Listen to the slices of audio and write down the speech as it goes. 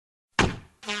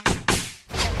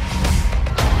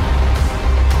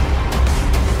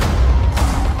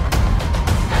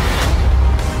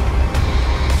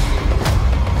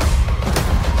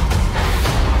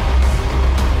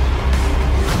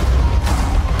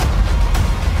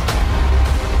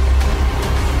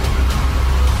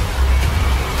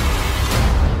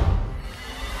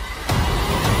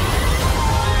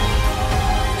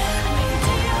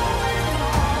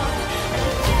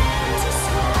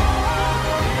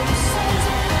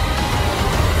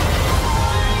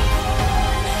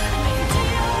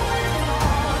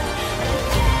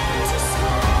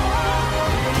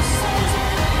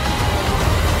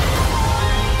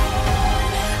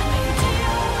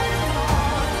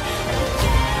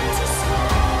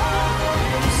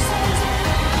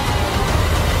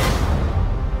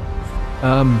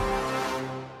Um,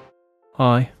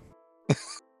 Hi.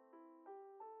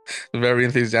 Very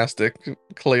enthusiastic.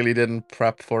 Clearly didn't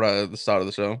prep for the start of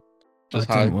the show. I Just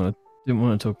hi. didn't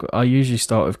want to talk. I usually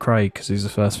start with Craig because he's the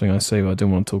first thing I see, but I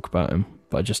didn't want to talk about him,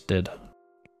 but I just did.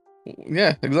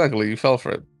 Yeah, exactly. You fell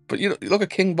for it. But you look at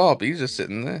King Bob. He's just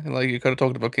sitting there. Like you could have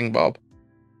talked about King Bob,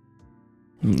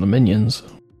 The Minions.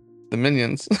 the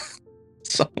minions.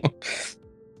 So you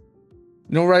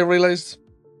know what I realized?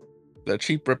 The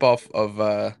cheap ripoff of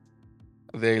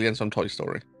the aliens from Toy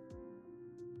Story.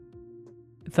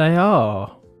 They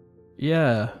are.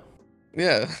 Yeah,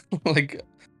 Yeah, like and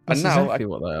that's now exactly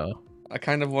what they are. I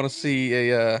kind of want to see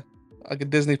a like a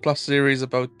Disney Plus series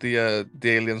about the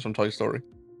aliens from Toy Story.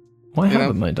 Why You know?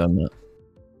 haven't they done that?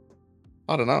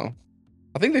 I don't know.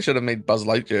 I think they should have made Buzz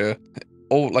Lightyear,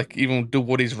 or like even do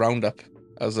Woody's Roundup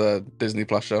as a Disney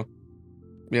Plus show.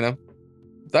 You know,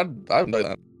 that I would like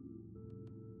that.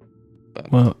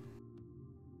 But Well,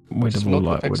 we'd just have all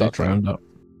milk the liked Pixar Woody's train. Roundup.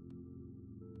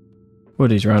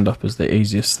 Woody's Roundup is the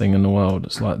easiest thing in the world.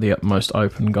 It's like the most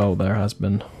open goal there has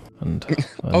been, and they're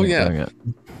Oh not yeah, doing it.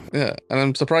 yeah. And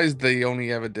I'm surprised they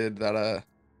only ever did that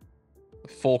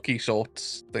Forky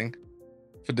Shorts thing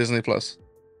for Disney Plus.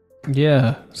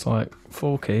 Yeah, it's like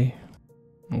Forky.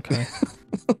 Okay.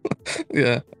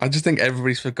 Yeah, I just think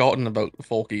everybody's forgotten about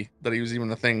Forky, that he was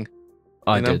even a thing.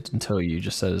 I You know? did until you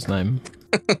just said his name.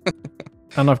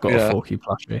 And I've got a Yeah. Forky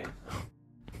plushie.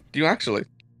 Do you actually?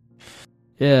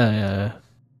 Yeah.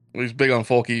 He was big on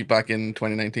Forky back in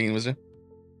 2019, was he?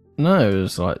 No, it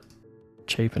was like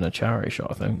cheap in a charity shop,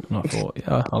 I think. And I thought,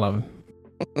 yeah, I'll have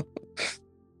him.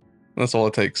 That's all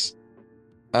it takes.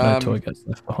 No toy Um, gets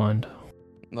left behind.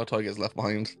 no toy gets left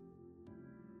behind.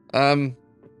 Um,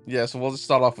 yeah. So we'll just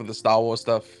start off with the Star Wars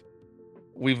stuff.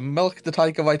 We've milked the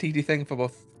Taika Waititi thing for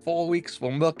about 4 weeks.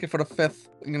 We'll milk it for the fifth.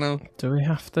 You know, Do we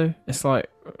have to? It's like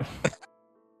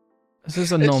this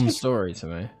is a it's just non-story to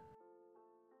me.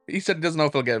 he said he doesn't know if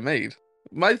it'll get made.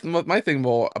 My thing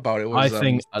more about it I was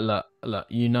think look,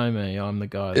 you know me. I'm the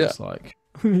guy yeah. that's like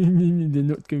they're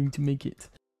not going to make it.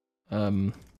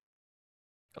 Um,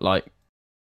 like,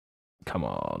 come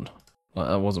on, like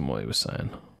that wasn't what he was saying.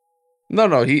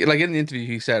 No, he like in the interview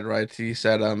he said, right, he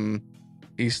said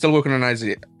he's still working on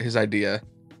his idea,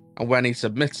 and when he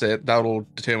submits it, that'll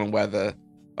determine whether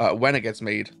when it gets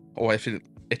made or if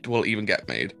it will even get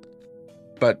made.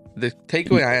 But the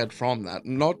takeaway I had from that,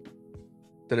 not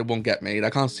that it won't get made, I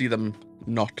can't see them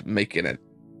not making it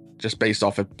just based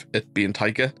off it being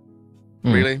Taika,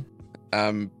 really.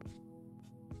 Um,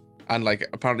 and like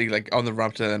apparently like on the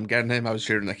run to them getting him, I was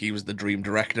hearing like he was the dream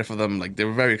director for them. Like they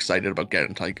were very excited about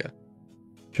getting Taika.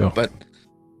 Sure. But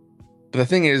the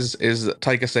thing is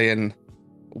Taika saying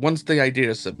once the idea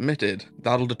is submitted,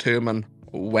 that'll determine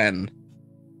when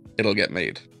it'll get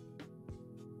made.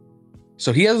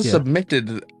 So he hasn't Yeah.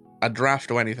 submitted a draft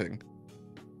or anything.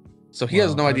 So he has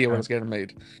Well, no idea when okay. it's getting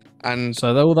made. And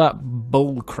So all that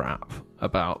bull crap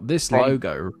about this from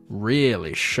logo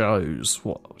really shows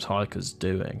what Taika's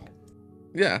doing.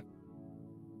 yeah.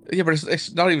 Yeah, but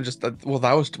it's not even just that. Well,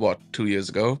 that was what 2 years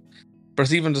ago. But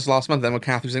it's even just last month. Then when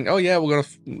Kathy was saying, "Oh yeah, we're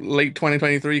gonna late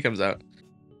 2023 comes out."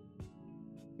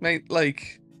 Mate,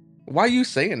 like, why are you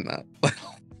saying that?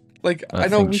 Like, I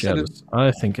know we said it.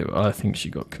 I think she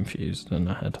got confused in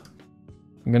her head.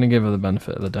 I'm gonna give her the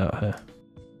benefit of the doubt here.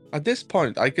 At this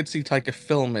point, I could see Taika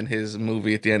filming his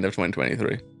movie at the end of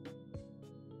 2023.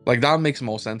 Like that makes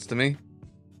more sense to me.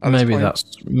 At this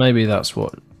point, Maybe that's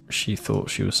what she thought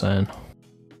she was saying.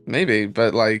 maybe,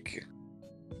 but like,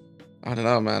 I don't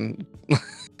know, man.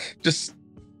 just,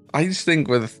 I just think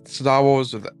with Star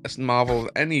Wars, with Marvel,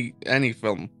 with any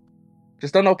film,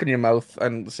 just don't open your mouth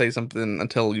and say something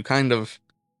until you kind of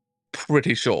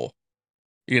pretty sure,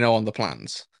 on the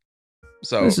plans.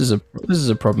 So This is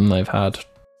a problem they've had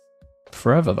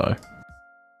forever though.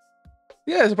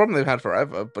 yeah, it's a problem they've had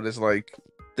forever, but it's like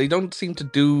they don't seem to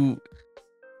do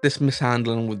this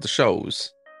mishandling with the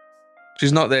shows.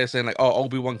 She's not there saying like, "Oh,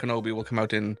 Obi-Wan Kenobi will come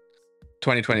out in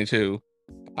 2022,"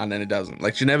 and then it doesn't.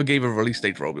 Like she never gave a release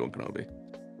date for Obi-Wan Kenobi.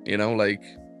 Like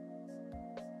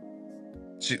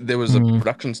there was a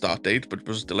production start date, but it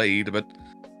was delayed. But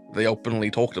they openly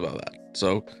talked about that.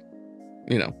 So,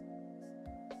 you know,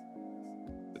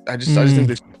 I just think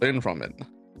they should learn from it.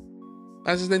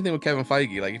 That's the same thing with Kevin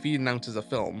Feige. Like if he announces a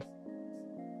film,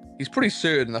 he's pretty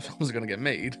certain that film's going to get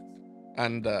made,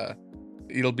 and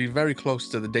it'll be very close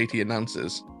to the date he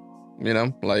announces.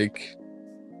 Like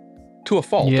to a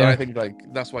fault. Yeah. And I think like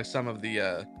that's why some of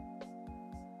the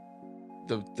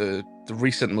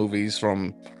recent movies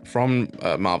from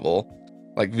Marvel,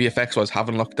 like VFX wise,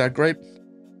 haven't looked that great.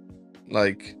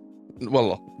 Like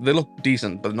well, they look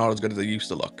decent, but not as good as they used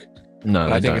to look. No,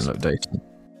 And they I think don't it's look decent.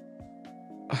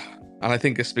 and I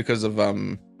think it's because of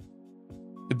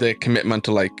their commitment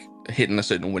to like hitting a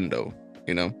certain window.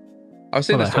 You know, I was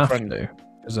saying Well, this they to a have friend. to,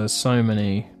 because there's so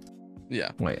many.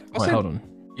 Yeah, Wait, I said hold on.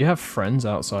 You have friends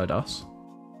outside us?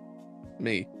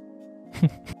 me.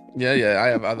 Yeah, I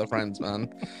have other friends,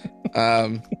 man.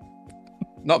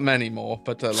 Not many more,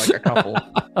 but like a couple.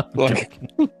 Like,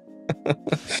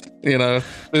 you know,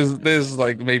 there's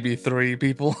like maybe 3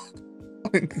 people.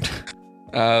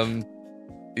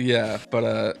 Yeah,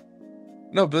 but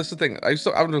no, but that's the thing. I was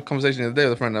having a conversation the other day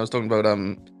with a friend. I was talking about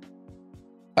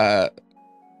I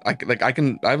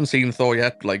haven't seen Thor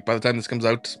yet. Like by the time this comes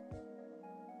out,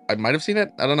 I might have seen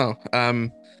it. I don't know.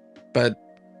 But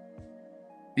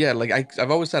yeah, like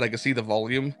I've always said I could see the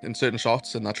volume in certain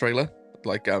shots in that trailer,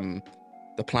 like the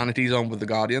planet he's on with the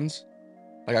Guardians.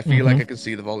 Like I feel like I can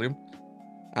see the volume,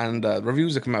 and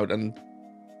reviews have come out, and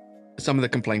some of the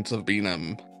complaints have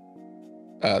been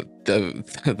the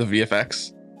the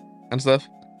VFX and stuff.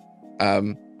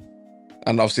 And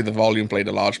obviously the volume played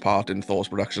a large part in Thor's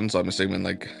production, so I'm assuming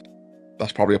like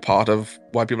that's probably a part of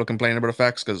why people are complaining about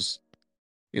effects, because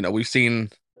you know we've seen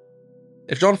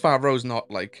if Jon Favreau's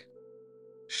not like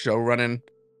show running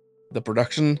the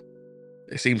production,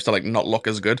 it seems to like not look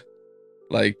as good.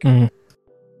 Like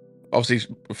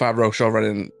obviously Favreau show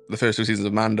running the first 2 seasons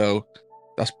of Mando,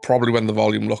 that's probably when the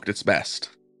volume looked its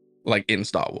best, like in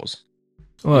Star Wars.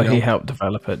 Well, you know? he helped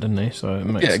develop it, didn't he? So it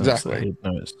makes Yeah, sense exactly. that he'd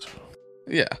noticed.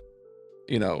 Yeah.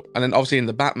 You know, and then obviously in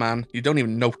the Batman, you don't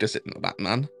even notice it in the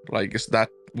Batman. Like it's that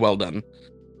well done.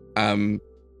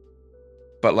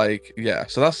 But like, yeah,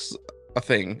 so that's a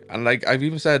thing. And like I've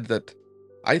even said that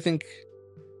I think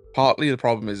partly the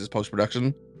problem is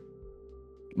post-production.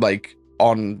 Like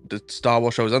on the Star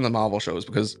Wars shows and the Marvel shows,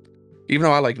 because even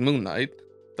though I like Moon Knight,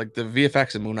 like the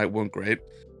VFX in Moon Knight weren't great.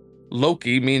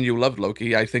 Loki, me and you loved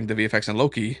Loki. I think the VFX in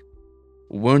Loki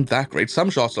weren't that great.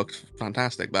 Some shots looked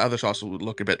fantastic, but other shots would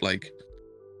look a bit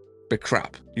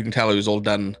crap. You can tell it was all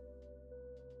done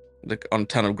like on a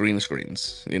ton of green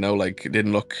screens. You know, like it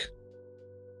didn't look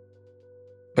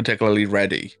particularly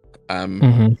ready.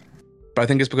 But I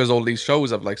think it's because all these shows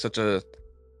have like such a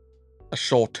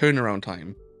short turnaround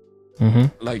time.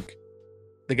 Like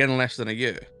they're getting less than a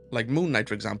year. Like Moon Knight,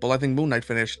 for example. I think Moon Knight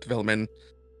finished filming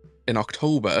in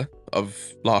October of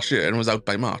last year and was out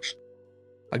by March.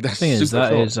 Like that's thing super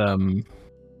is, that short.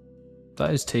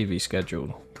 That is TV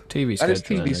schedule. TV That is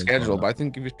schedule. TV schedule, but I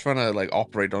think if you're trying to like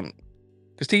operate on,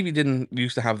 because TV didn't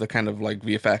used to have the kind of like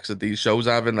VFX that these shows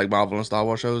have in like Marvel and Star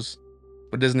Wars shows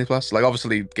with Disney Plus. Like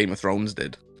obviously Game of Thrones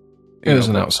did. It was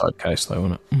an outside case though,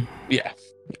 wasn't it? Yeah,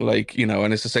 like you know,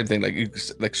 and it's the same thing.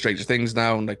 Like Stranger Things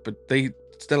now, and like, but they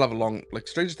still have a long like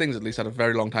Stranger Things at least had a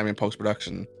very long time in post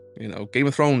production. You know, Game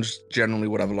of Thrones generally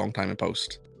would have a long time in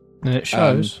post. And it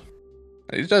shows.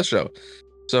 It does show.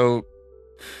 So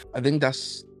I think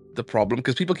that's the problem,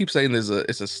 because people keep saying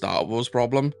it's a Star Wars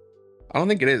problem. I don't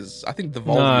think it is. I think the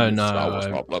volume is the Star Wars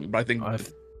problem, but I think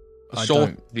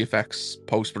the effects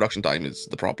post production time is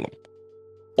the problem.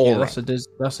 That's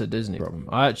a Disney problem.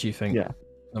 I actually think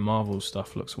the Marvel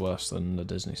stuff looks worse than the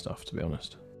Disney stuff, to be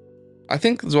honest. I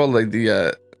think as well, like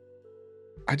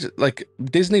I just like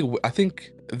Disney. I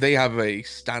think they have a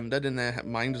standard in their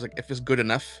mind. It's like if it's good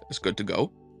enough, it's good to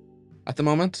go. At the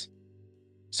moment,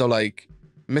 so like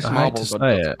Miss Marvel.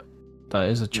 That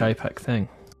is a Chapek thing.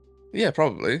 Yeah,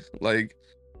 probably. Like,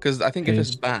 because I think if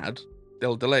it's bad,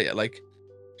 they'll delay it. Like,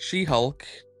 She-Hulk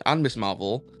and Miss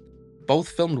Marvel both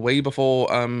filmed way before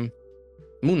Moon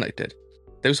Knight did.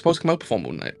 They were supposed to come out before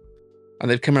Moon Knight, and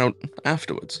they've come out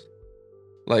afterwards.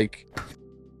 Like,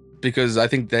 because I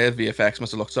think their VFX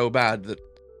must have looked so bad that,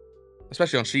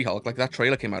 especially on She-Hulk, like that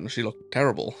trailer came out and she looked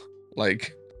terrible.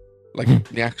 Like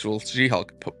the actual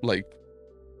She-Hulk, like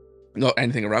not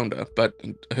anything around her, but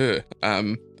her.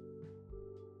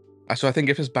 So I think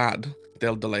if it's bad,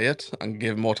 they'll delay it and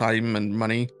give more time and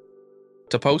money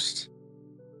to post.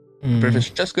 But if it's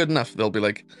just good enough, they'll be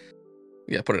like,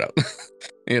 yeah, put it out.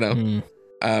 You know?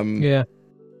 Yeah.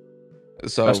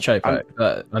 So that's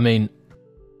Chapek. I mean,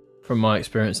 from my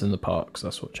experience in the parks,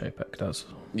 that's what Chapek does.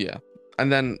 Yeah.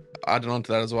 And then adding on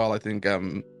to that as well, I think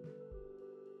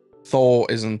Thor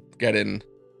isn't getting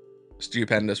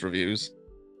stupendous reviews.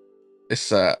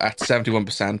 It's at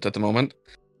 71% at the moment,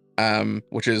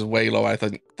 which is way lower, I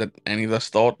think, than any of us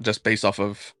thought, just based off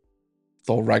of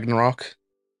Thor Ragnarok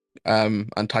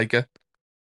and Taika.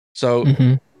 So, do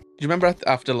you remember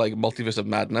after like Multiverse of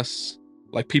Madness,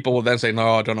 like people will then say,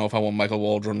 no, I don't know if I want Michael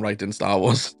Waldron writing Star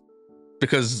Wars,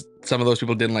 because some of those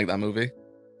people didn't like that movie.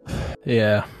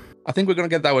 Yeah. I think we're going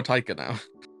to get that with Taika now.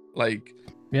 Like,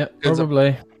 Yep, 'Cause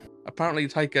probably. apparently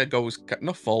Taika goes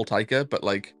not full Taika, but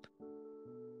like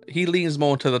he leans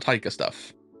more to the Taika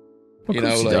stuff. Of You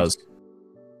course know, he like does.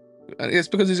 it's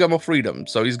because he's got more freedom,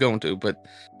 so he's going to. But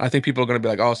I think people are going to be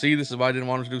like, "Oh, see, this is why I didn't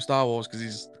want him to do Star Wars because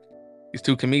he's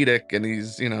too comedic and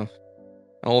he's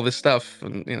all this stuff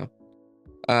and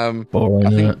Boring, I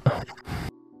isn't think it?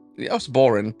 yeah, it's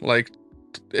boring. Like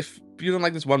if you don't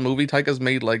like this one movie, Taika's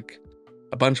made like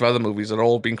a bunch of other movies that are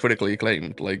all being critically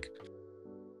acclaimed. Like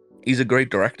he's a great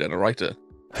director and a writer.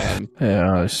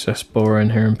 Yeah, it's just boring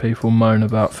hearing people moan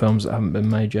about films that haven't been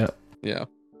made yet. Yeah.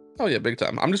 Oh yeah, big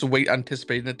time. I'm just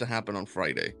anticipating it to happen on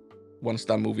Friday, once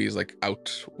that movie is like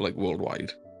out like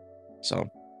worldwide. So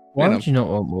Why would you not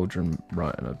want Waldron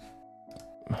writing a?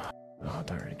 Oh, I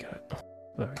don't really get it.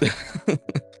 There we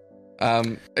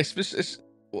go. it's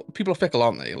people are fickle,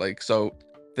 aren't they? Like so.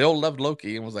 They all loved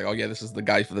Loki and was like, "Oh yeah, this is the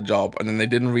guy for the job." And then they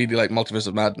didn't really like Multiverse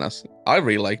of Madness. I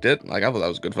really liked it. Like I thought that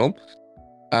was a good film.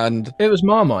 And It was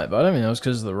Marmite, but I don't think that was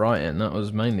because of the writing. That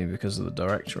was mainly because of the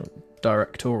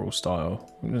directorial style.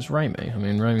 It was Raimi. I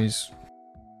mean, Raimi's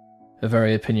a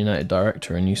very opinionated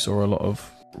director, and you saw a lot of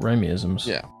Raimiisms.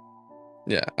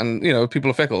 yeah, and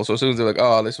people are fickle. So as soon as they're like,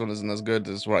 "Oh, this one isn't as good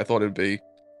as what I thought it'd be,"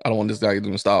 I don't want this guy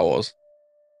doing Star Wars.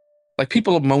 Like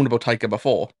people have moaned about Taika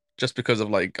before, just because of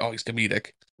like, "Oh, he's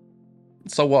comedic."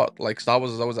 So what? Like Star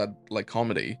Wars has always had like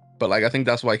comedy, but like I think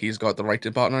that's why he's got the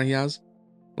writing partner he has.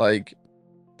 Like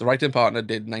the writing partner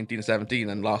did 1917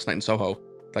 and Last Night in Soho.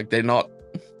 Like they're not.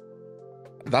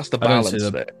 That's the balance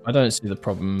there. I don't see the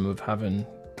problem with having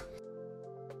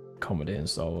comedy in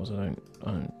Star Wars. I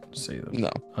don't see them. No.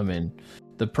 I mean,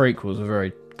 the prequels are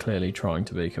very clearly trying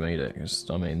to be comedic.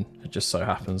 It just so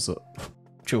happens that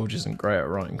George isn't great at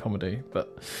writing comedy.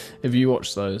 But if you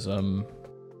watch those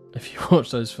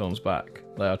films back,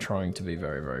 they are trying to be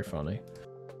very, very funny.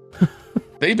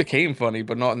 They became funny,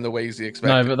 but not in the ways he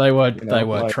expected. No, but they were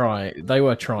trying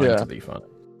to be funny.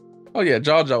 Oh yeah,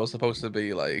 Jar Jar was supposed to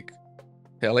be like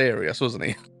hilarious, wasn't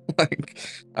he? like,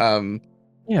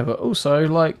 Yeah, but also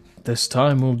like this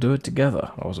time we'll do it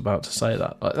together. I was about to say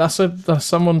that. Like that's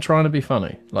someone trying to be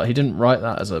funny. Like he didn't write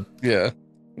that as a yeah.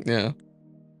 Yeah.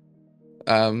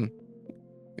 I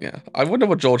wonder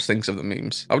what George thinks of the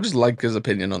memes. I would just like his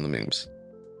opinion on the memes.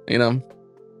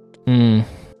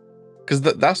 Because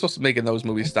that's what's making those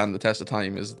movies stand the test of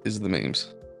time is the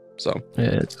memes. So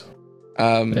It is.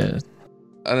 and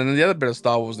then the other bit of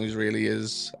Star Wars news really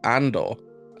is Andor.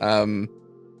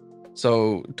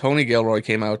 So Tony Gilroy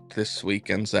came out this week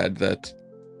and said that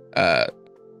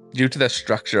due to their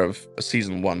structure of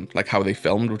season 1, like how they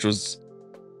filmed, which was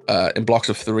in blocks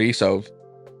of 3, so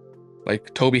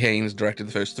like Toby Haynes directed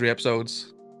the first 3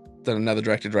 episodes, then another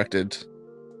director directed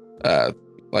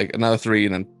like another 3,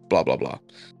 and then blah blah blah.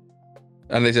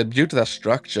 And they said due to that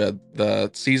structure,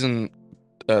 the season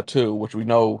 2, which we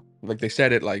know, like they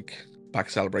said it like back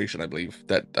at Celebration, I believe,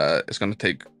 that it's going to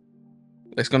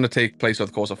take place over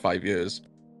the course of 5 years.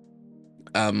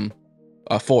 4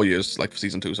 years, like for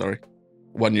season 2, sorry.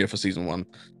 1 year for season 1.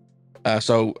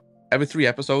 So every 3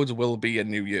 episodes will be a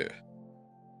new year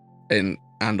in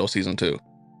Andor season 2.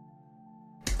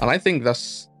 And I think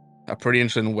that's a pretty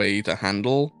interesting way to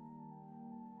handle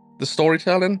the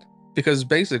storytelling, because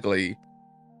basically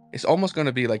it's almost going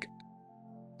to be like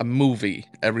a movie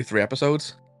every 3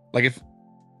 episodes. Like if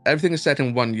everything is set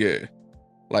in 1 year,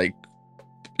 like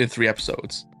in 3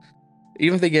 episodes,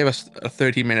 even if they gave us a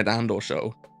 30-minute Andor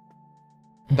show,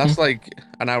 that's like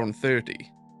an hour and 30.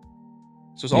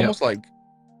 So it's almost like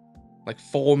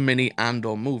 4 mini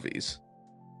Andor movies,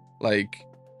 like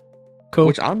cool.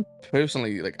 Which I'm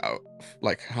personally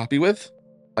like happy with.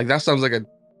 Like that sounds like a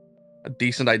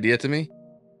decent idea to me.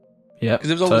 Yeah,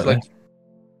 because it was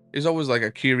always like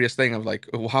a curious thing of like,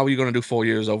 well, how are you going to do 4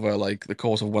 years over like the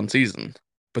course of 1 season?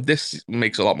 But this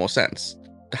makes a lot more sense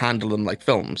to handle them like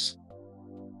films,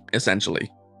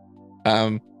 essentially.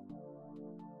 But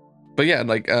yeah,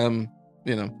 like I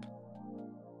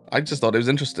just thought it was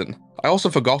interesting. I also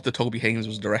forgot that Toby Haynes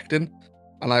was directing,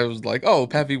 and I was like, oh,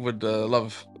 Peppy would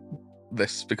love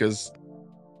this because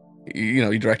he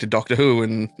directed Doctor Who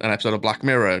and an episode of Black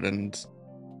Mirror and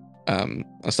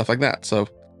stuff like that. So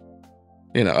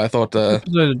I thought what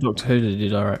episode of Doctor Who did he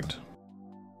direct?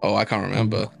 Oh, I can't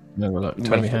remember. No, like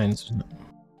Toby Haynes, wasn't it?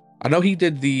 I know he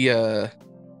did the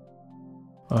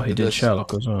he did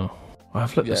Sherlock as well.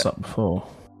 I've looked this up before.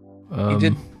 He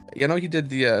did he did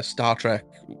the Star Trek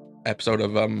episode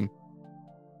of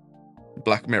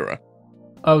Black Mirror.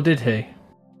 Oh, did he?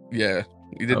 Yeah,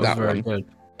 he did that was very good,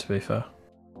 to be fair.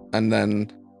 And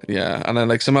then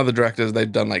like some other directors,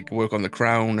 they've done like work on The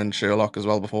Crown and Sherlock as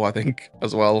well before, I think,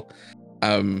 as well.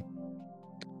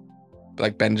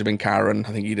 like Benjamin Caron.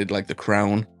 I think he did like The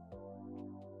Crown.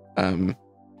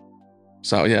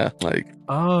 So yeah, like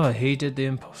He did The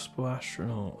Impossible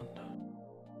Astronaut.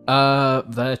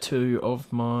 They're two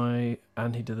of my,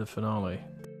 and he did the finale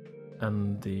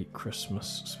and the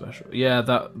Christmas special.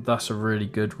 Yeah, that's a really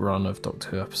good run of Doctor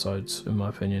Who episodes, in my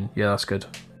opinion. Yeah, that's good.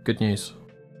 Good news.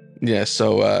 yeah.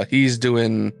 So he's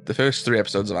doing the first 3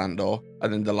 episodes of Andor,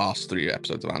 and then the last 3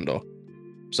 episodes of Andor.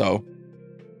 So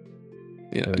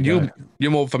you're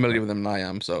more familiar with him than I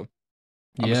am. So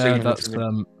yeah, that's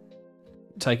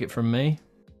take it from me.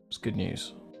 It's good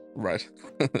news. Right.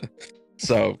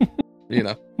 So,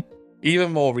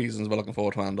 even more reasons we're looking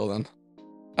forward to Andor then.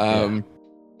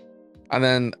 And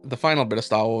then the final bit of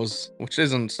Star Wars, which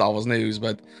isn't Star Wars news,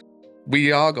 but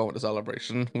we are going to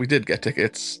Celebration. We did get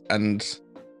tickets, and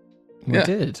we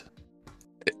did.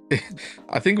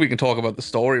 I think we can talk about the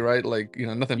story, right? Like,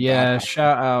 nothing. Yeah, bad.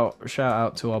 shout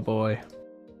out to our boy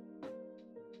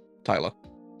Tyler.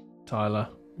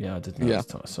 Yeah, I didn't know. Yeah.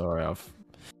 Sorry, I've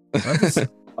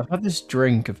had this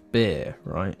drink of beer,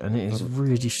 right, and it is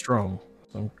really strong.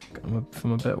 I'm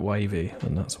a bit wavy,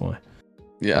 and that's why.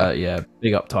 Yeah.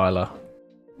 Big up Tyler.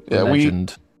 Yeah,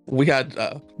 legend. We had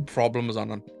problems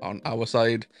on our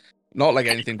side, not like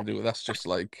anything to do with us, just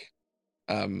like,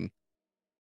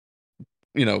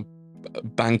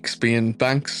 banks being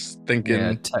banks,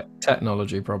 thinking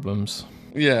technology problems.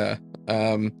 Yeah,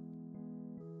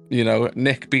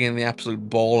 Nick being the absolute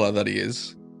baller that he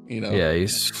is. Yeah,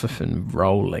 he's flipping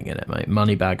rolling in it, mate.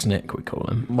 Moneybags Nick, we call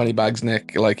him. Moneybags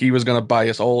Nick, like he was gonna buy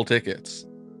us all tickets,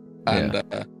 and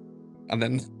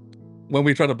then when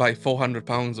we tried to buy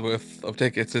 £400 worth of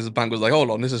tickets, his bank was like,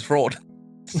 "Hold on, this is fraud."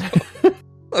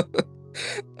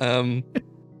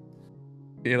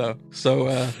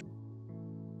 So,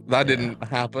 that didn't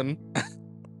happen,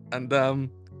 and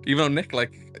even though Nick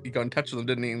he got in touch with them,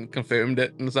 didn't even confirmed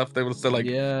it and stuff, they were still like,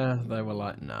 yeah, they were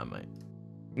like, nah, mate.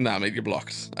 Nah, mate, you're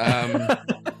blocked.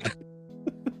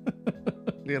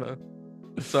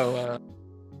 So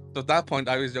at that point,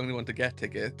 I was the only one to get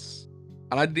tickets,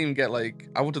 and I didn't even get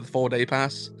I wanted the 4-day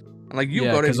pass, and you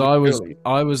got it because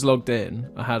I was logged in.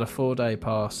 I had a 4-day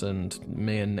pass and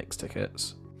me and Nick's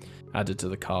tickets added to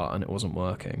the cart, and it wasn't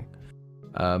working.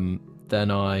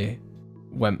 Then I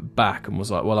went back and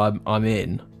was like, well, I'm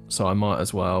in, so I might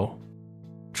as well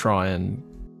try and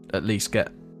at least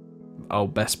get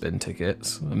old Bespin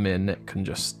tickets, and me and Nick can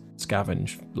just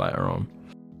scavenge later on.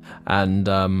 And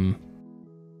all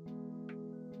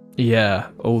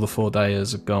the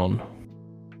 4-dayers are gone,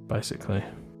 basically.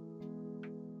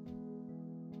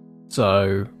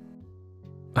 So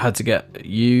I had to get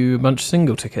you a bunch of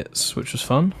single tickets, which was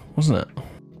fun, wasn't it?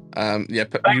 Yeah.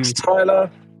 But thanks,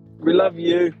 Tyler. We love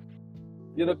you.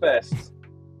 You're the best.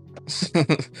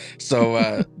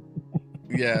 So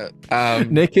yeah.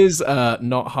 Nick is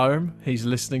not home. He's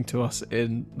listening to us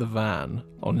in the van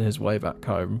on his way back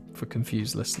home, for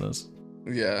confused listeners.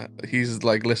 Yeah, he's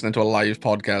listening to a live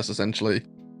podcast essentially.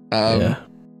 Yeah.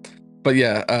 But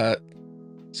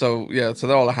so that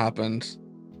all happened.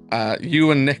 You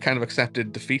and Nick kind of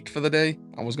accepted defeat for the day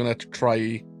and was going to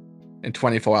try in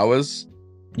 24 hours.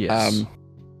 Yes.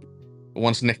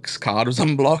 Once Nick's card was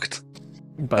unblocked.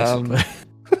 Basically.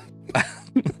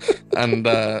 And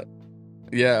I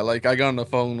got on the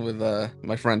phone with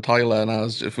my friend Tyler, and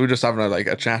we were just having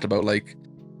a chat about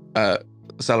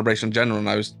Celebration in general, and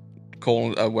I was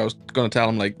calling. I was going to tell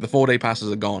him the 4-day passes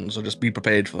are gone, so just be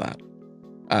prepared for that.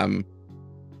 And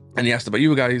he asked about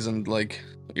you guys, and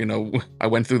I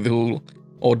went through the whole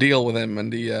ordeal with him,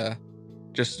 and he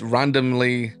just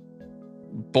randomly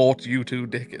bought you 2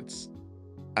 tickets.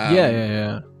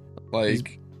 Yeah.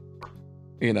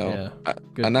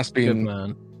 And that's been good,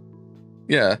 man.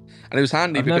 Yeah, and it was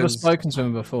handy. I've never spoken to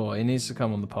him before. He needs to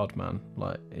come on the pod, man.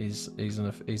 He's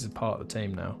a part of the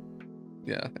team now.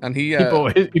 Yeah, and he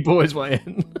bought his way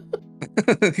in.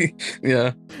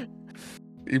 Yeah,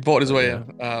 he bought his way in.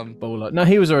 Baller. No,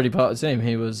 he was already part of the team.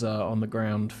 He was on the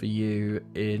ground for you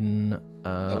in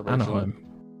Anaheim.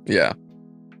 Yeah,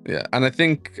 and I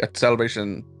think at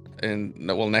Celebration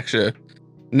next year,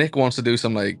 Nick wants to do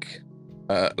some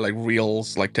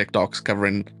reels, TikToks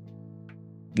covering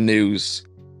news,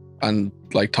 and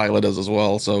Tyler does as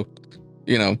well. So,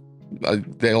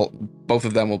 both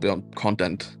of them will be on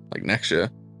content next year.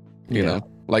 You know,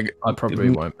 I probably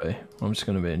won't be. I'm just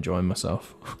going to be enjoying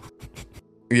myself.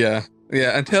 Yeah,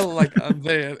 until I'm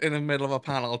there in the middle of a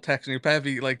panel texting you,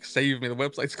 Pevy, save me, the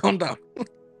website's gone down.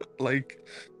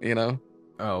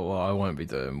 Oh well, I won't be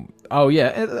doing. Oh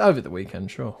yeah, over the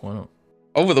weekend, sure, why not?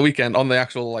 Over the weekend on the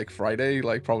actual Friday,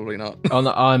 probably not.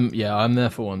 I'm there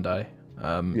for one day.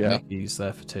 Yeah. Mickey's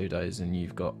there for 2 days, and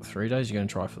you've got 3 days. You're going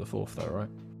to try for the fourth, though, right?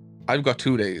 I've got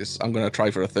 2 days. I'm gonna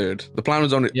try for a third. The plan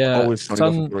was always to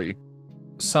go for 3.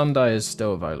 Sunday is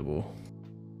still available.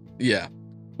 Yeah,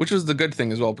 which was the good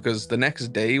thing as well, because the next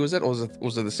day was it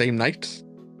the same night?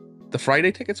 The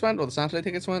Friday tickets went or the Saturday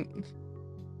tickets went?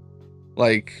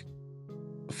 Like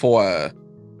for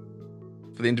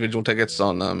the individual tickets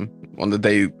on the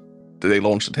day that they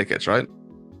launched the tickets, right?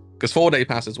 Because 4-day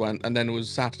passes went, and then it was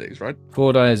Saturdays, right?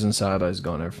 4 days and Saturday's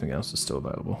gone. Everything else is still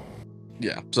available.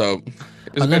 Yeah, so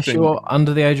it was Unless a good you're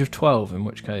under the age of 12, in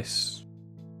which case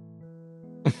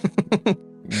thing.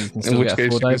 you can still get a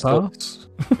 4-day pass.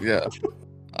 Yeah,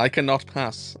 I cannot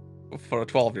pass for a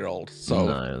 12-year-old. So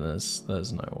no,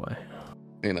 there's no way.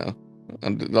 you know,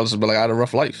 and I'll just be like, I had a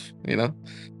rough life, you know.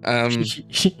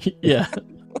 Yeah,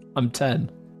 I'm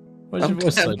 10. Why's your I'm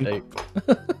voice so 10. deep?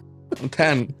 I'm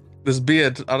 10. This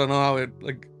beard, I don't know how it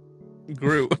like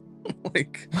grew.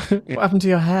 Like, What happened to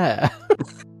your hair?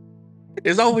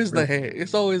 it's always the hair.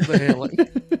 It's always the hair. Like,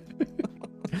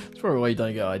 That's probably why you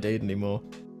don't get ID'd anymore.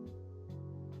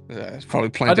 yeah, it's probably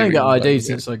plenty. I don't of get reasons, ID'd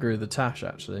since I grew the tash,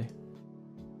 actually.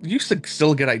 You used to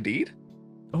still get ID'd?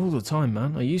 All the time,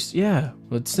 man.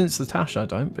 But since the tash I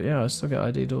don't, but yeah, I still get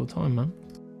ID'd all the time, man.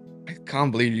 I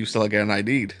can't believe you still get an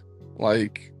ID'd.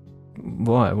 Like,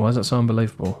 Why? Why is that so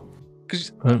unbelievable?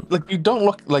 because Huh? like you don't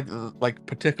look like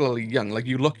particularly young. Like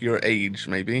you look your age,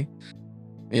 maybe.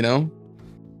 You know,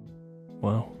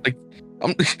 Wow.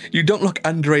 you don't look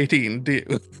under 18, do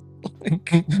you?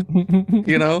 Like,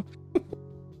 you know,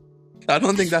 I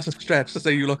don't think that's a stretch to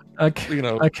say you look. You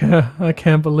know, I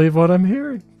can't believe what I'm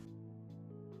hearing.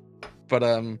 but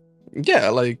yeah,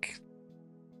 like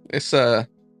it's yeah,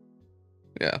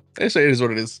 it is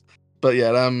what it is. But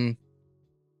yeah,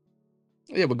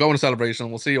 yeah, we're going to Celebration.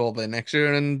 We'll see you all there next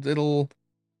year, and it'll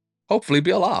hopefully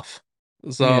be a laugh.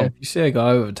 So Yeah, if you see a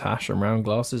guy with a tash and round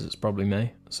glasses, it's probably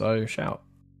me. So shout.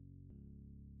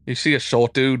 you see a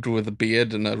short dude with a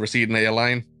beard and a receding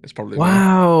hairline, it's probably me.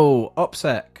 Wow,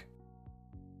 OPSEC.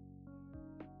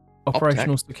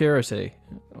 Operational security.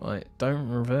 Like, don't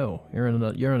reveal. You're an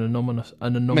anonymous.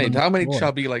 Mate, how many boy.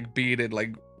 chubby, like bearded,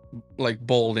 like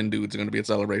balding dudes are going to be at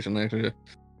Celebration next year?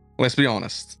 Let's be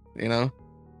honest, you know.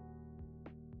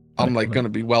 I'm like going to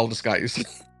be well disguised.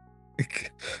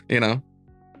 Like, you know,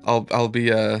 I'll be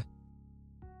yeah.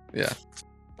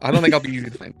 I don't think I'll be easy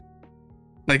to find.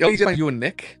 Like, I'll easier to find you and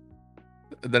Nick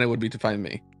than it would be to find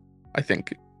me. I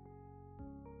think.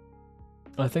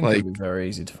 I think like- it'd be very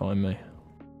easy to find me.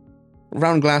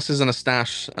 Round glasses and a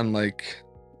stash and like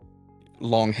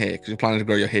long hair because you're planning to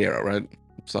grow your hair out, right?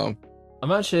 So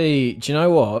I'm actually. Do you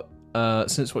know what?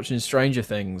 Since watching Stranger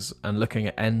Things and looking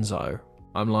at Enzo,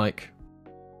 I'm like,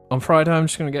 on Friday I'm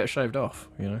just gonna get it shaved off.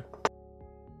 You know,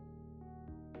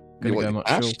 gonna what, go your much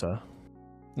tash? shorter.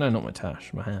 No, not my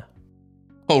tash, my hair.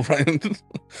 oh right.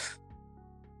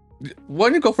 Why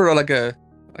don't you go for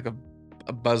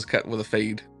a buzz cut with a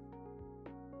fade?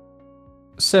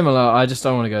 Similar. I just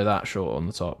don't want to go that short on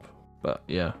the top. But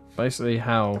yeah, basically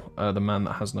how the man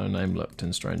that has no name looked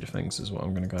in Stranger Things is what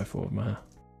I'm gonna go for with my hair.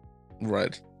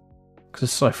 Right. Because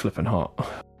it's so flipping hot.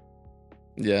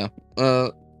 Yeah.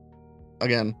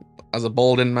 Again, as a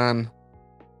balding man,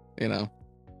 you know,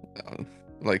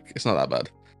 like it's not that bad.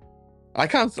 I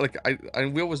can't like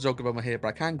we always joke about my hair, but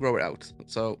I can't grow it out.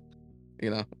 So, you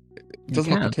know, it You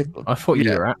doesn't look can. particular. I thought you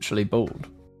Yeah. were actually bald.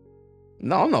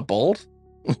 No, I'm not bald.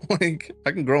 Like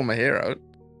I can grow my hair out.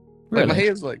 Really? Like my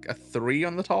hair's like a 3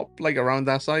 on the top, like around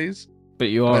that size. But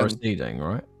you are Um, receding,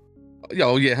 right? Yeah,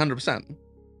 oh yeah, 100%.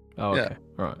 Oh, yeah. okay.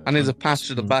 Right. And there's a patch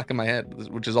to the Mm. back of my head,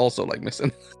 which is also like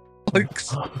missing. Like,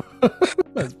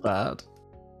 That's bad.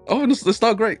 oh, it's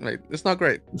not great, mate. It's not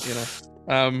great, you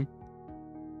know.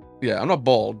 Yeah, I'm not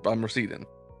bald, but I'm receding,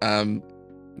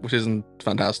 which isn't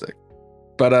fantastic.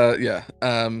 But yeah,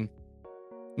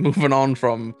 moving on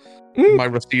from my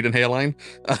receding hairline,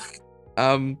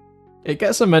 It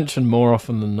gets a mention more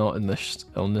often than not in this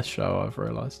on this show. I've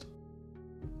realised.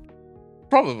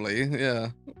 probably, yeah,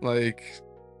 like,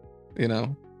 you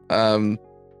know,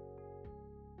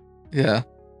 yeah,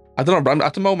 I don't know, but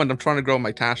at the moment I'm trying to grow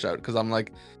my tash out because I'm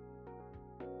like,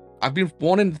 I've been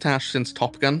wanting the tash since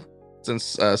Top Gun,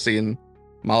 since seeing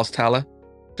Miles Teller,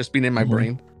 just been in my Mhm.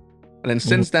 brain, and then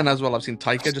since then as well, I've seen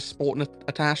Taika just sporting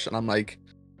a tash, and I'm like,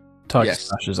 Tiger Yes.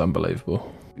 Stash is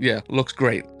unbelievable. yeah, looks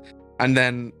great. And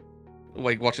then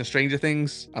like watching Stranger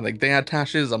Things and like they had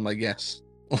tashes, I'm like, yes.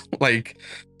 Like,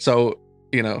 so,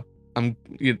 you know,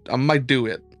 I might do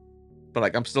it, but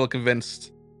like I'm still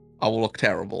convinced I will look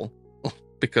terrible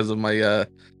because of my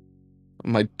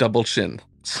my double chin.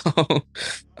 So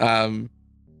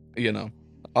you know,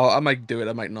 I might do it,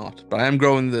 I might not, but I am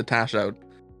growing the Tash out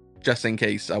just in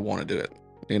case I want to do it.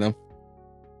 You know,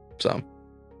 so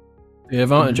The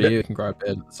advantage of you can grow a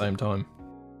beard at the same time.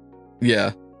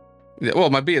 yeah. Well,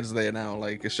 my beard's there now.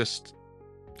 Like it's just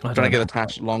I trying to get don't the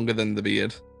Tash longer than the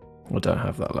beard. I don't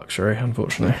have that luxury,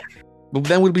 unfortunately. But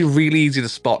then would be really easy to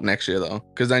spot next year though,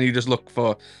 because then you just look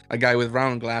for a guy with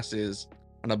round glasses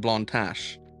and a blonde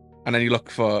Tash, and then you look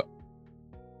for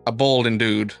a balding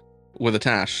dude with a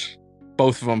Tash.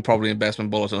 Both of them probably investment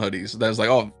bulletin hoodies. There's like,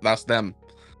 oh, that's them,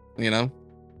 you know.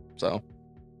 So,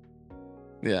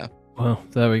 yeah. Well,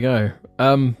 there we go.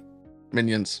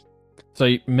 Minions.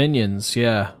 So Minions,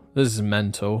 yeah, this is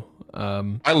mental.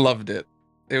 I loved it.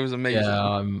 It was amazing.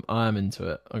 Yeah, I'm into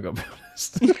it. I gotta be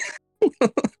honest.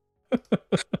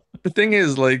 The thing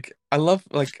is, like, I love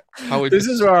like how it. This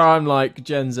is where I'm like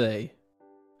Gen Z.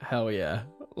 Hell yeah,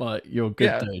 like you're good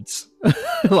Yeah. dudes.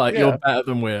 Like Yeah. you're better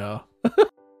than we are.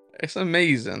 It's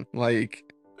amazing.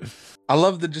 Like, I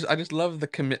just love the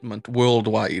commitment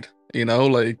worldwide. You know,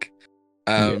 like,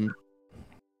 yeah,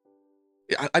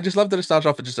 I just love that it started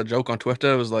off with just a joke on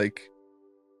Twitter. It was like,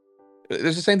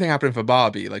 there's the same thing happening for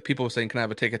Barbie. Like people were saying, "Can I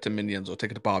have a ticket to Minions or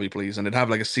ticket to Barbie, please?" And it'd have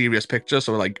like a serious picture,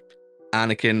 so like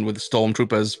Anakin with the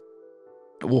stormtroopers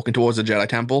walking towards the Jedi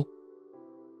Temple,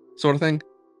 sort of thing.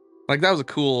 Like that was a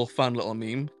cool, fun little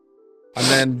meme. And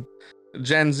then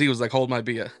Gen Z was like, "Hold my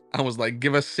beer," and was like,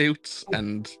 "Give us suits,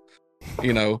 and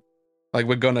you know, like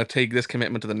we're gonna take this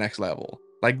commitment to the next level."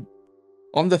 Like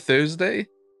on the Thursday,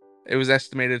 it was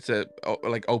estimated to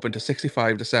like open to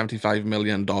 $65 to $75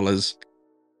 million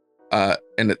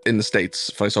in the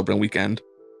States for its opening weekend.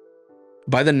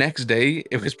 By the next day,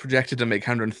 it was projected to make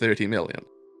 130 million.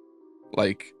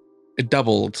 Like it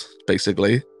doubled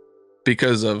basically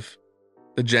because of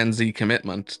the Gen Z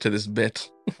commitment to this bit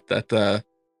that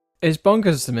It's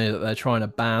bonkers to me that they're trying to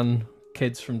ban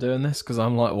kids from doing this because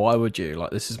I'm like, why would you?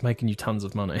 Like, this is making you tons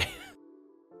of money.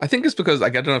 I think it's because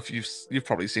like I don't know if you've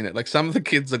probably seen it. Like some of the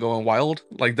kids are going wild.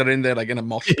 Like they're in there like in a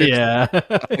mosh pit, Yeah,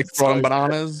 like throwing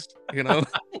bananas. You know.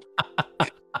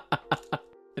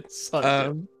 It's so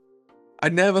good. I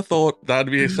never thought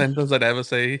that'd be a sentence I'd ever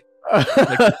say.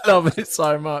 I love it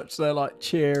so much. They're like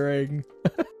cheering.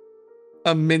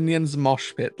 A Minions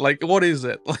mosh pit. Like what is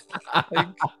it? Like,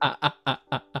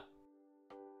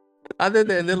 and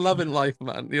they're loving life,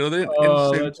 man. You know they're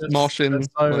in suits, moshing.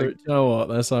 You know what?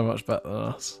 They're so much better than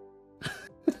us.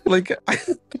 Like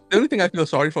the only thing I feel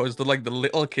sorry for is the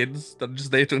little kids that are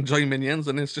just there to enjoy Minions,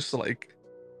 and it's just like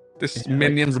this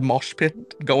Minions mosh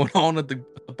pit going on at the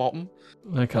bottom.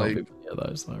 There can't be many of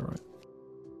those though, right?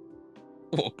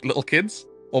 What, little kids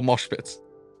or mosh pits?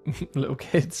 Little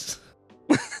kids.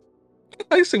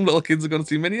 I assume little kids are going to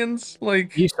see Minions.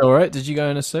 Like You saw it? Did you go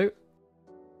in a suit?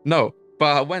 no,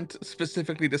 but I went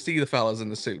specifically to see the fellas in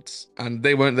the suits, and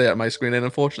they weren't there at my screening,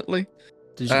 unfortunately.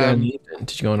 Did you go in the evening?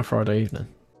 Did you go on a Friday evening?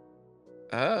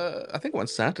 I think I went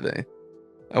Saturday.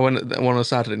 I went on a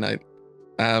Saturday night.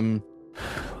 There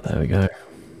we go.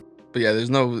 But yeah, there's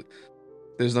no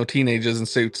teenagers in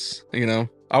suits. You know,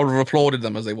 I would have applauded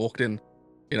them as they walked in.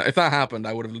 You know, if that happened,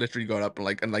 I would have literally gone up and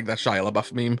like that Shia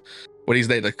LaBeouf meme when he's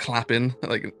there to clap in,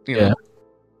 like you know,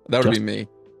 that would be me.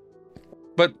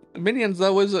 But Minions,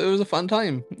 it was a fun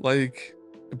time. Like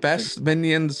best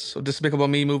Minions or Despicable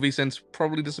Me movie since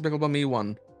probably Despicable Me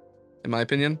 1, in my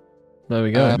opinion. There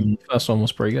we go. The first one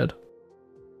was pretty good.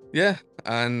 Yeah,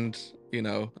 and you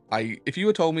know, if you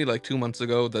had told me like 2 months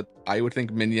ago that I would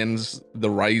think Minions: The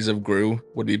Rise of Gru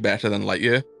would be better than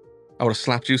Lightyear, I would have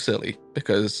slapped you silly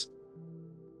because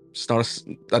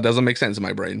that doesn't make sense in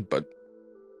my brain. But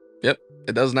yep,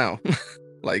 it does now.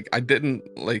 Like I didn't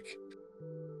really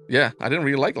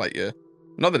like Lightyear.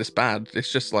 Not that it's bad.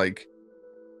 It's just like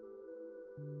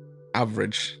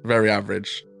average, very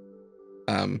average.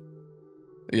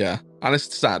 Yeah, and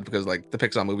it's sad because like the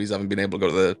Pixar movies haven't been able to go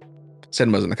to the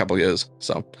cinemas in a couple of years.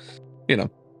 So, you know,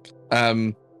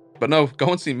 but no,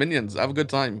 go and see Minions. Have a good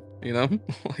time. You know,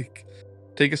 like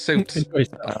take a suit.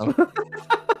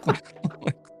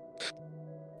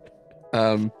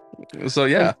 So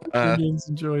yeah, Minions,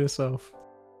 enjoy yourself.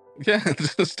 Yeah,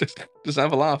 just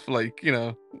have a laugh. Like you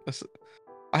know,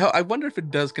 I wonder if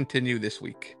it does continue this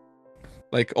week.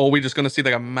 Like, or are we just gonna see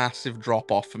like a massive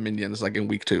drop off for Minions like in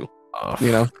week 2? Oh,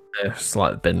 you know, it's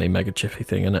like the Bentley Mega Chippy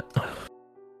thing, isn't it?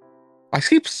 I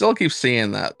still keep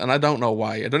seeing that, and I don't know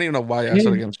why. I don't even know why I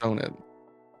started getting shown it.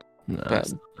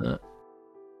 No,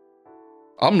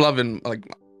 I'm loving. Like,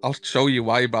 I'll show you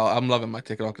why, but I'm loving my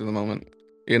TikTok at the moment.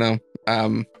 You know,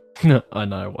 I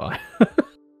know why.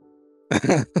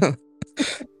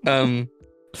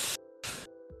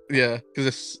 Yeah,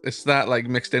 because it's that like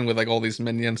mixed in with like all these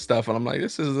minion stuff, and I'm like,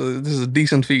 this is a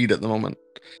decent feed at the moment.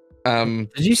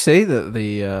 Did you see that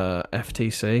the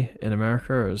FTC in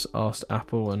America has asked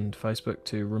Apple and Facebook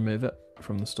to remove it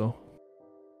from the store?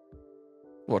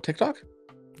 What, TikTok?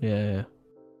 Yeah.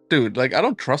 Dude, like I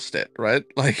don't trust it, right?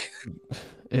 Like,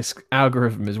 Its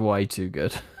algorithm is way too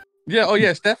good. yeah, oh yeah,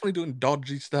 it's definitely doing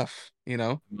dodgy stuff, you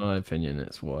know? In my opinion,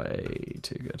 it's way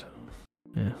too good.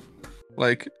 Yeah.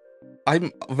 Like,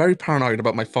 I'm very paranoid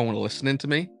about my phone listening to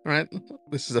me, right?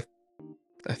 This is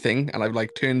a thing, and I've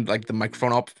like turned like the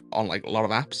microphone up on like a lot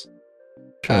of apps.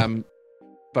 Sure.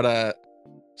 But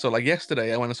so like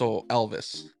yesterday I went and saw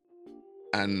Elvis,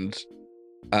 and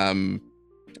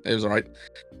it was alright.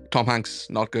 Tom Hanks,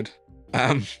 not good.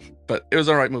 But it was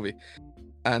alright movie.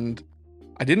 And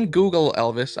I didn't Google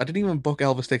Elvis. I didn't even book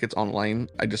Elvis tickets online.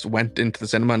 I just went into the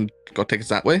cinema and got tickets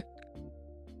that way.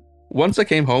 Once I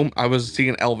came home, I was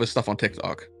seeing Elvis stuff on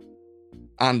TikTok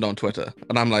and on Twitter,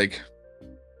 and I'm like,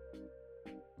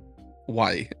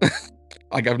 why?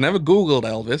 Like, I've never Googled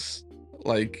Elvis,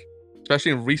 like,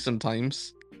 especially in recent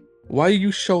times. Why are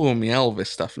you showing me Elvis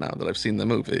stuff now that I've seen the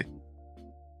movie?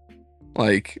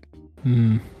 Like,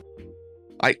 and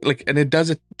it does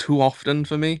it too often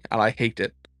for me, and I hate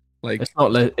it. Like,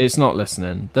 it's not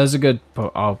listening. There's a good.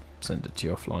 I'll send it to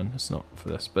you offline. It's not for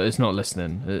this, but it's not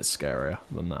listening. It's scarier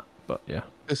than that. But yeah.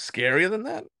 it's scarier than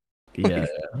that. Yeah.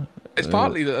 It's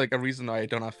partly like a reason I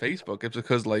don't have Facebook. It's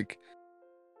because like,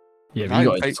 Yeah, if but you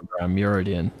got I- Instagram. You're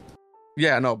already in.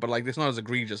 yeah, no, but like, it's not as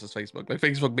egregious as Facebook. Like,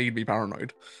 Facebook made me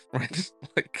paranoid, right?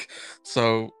 Like,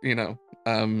 so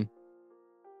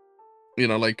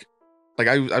like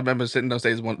I remember sitting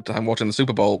downstairs one time watching the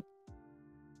Super Bowl,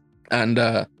 and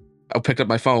I picked up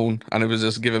my phone, and it was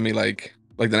just giving me like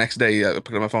the next day I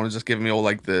picked up my phone and just giving me all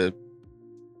like the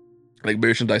like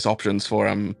merchandise options for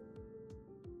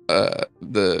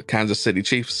the Kansas City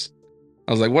Chiefs.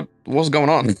 I was like, what's going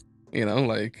on? You know,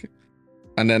 like,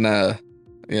 and then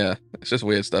yeah, it's just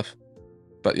weird stuff.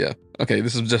 But yeah, okay,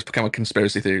 this has just become a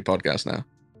conspiracy theory podcast now.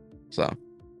 So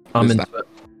I'm there's into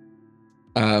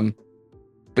it.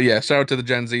 but yeah, shout out to the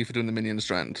Gen Z for doing the Minions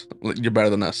trend. Like, you're better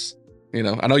than us. You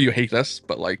know, I know you hate us,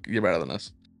 but like, you're better than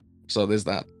us. So there's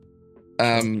that.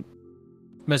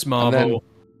 Miss Marvel.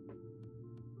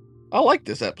 I like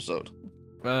this episode.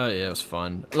 Yeah, it was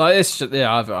fun. Like, it's just,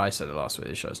 yeah, I said it last week.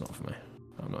 This show's not for me.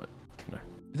 I'm not. No.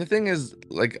 The thing is,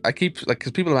 like, I keep like,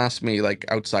 because people have asked me like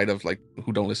outside of like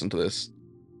who don't listen to this.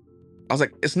 I was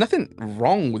like, it's nothing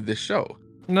wrong with this show.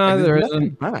 No, Like, there there's nothing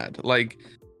isn't. bad. Like,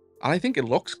 and I think it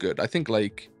looks good. I think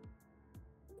like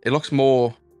it looks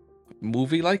more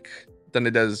movie like than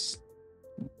it does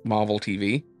Marvel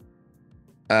TV.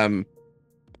 In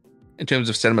terms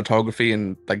of cinematography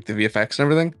and like the VFX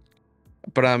and everything.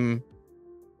 But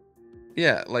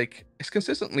yeah, like it's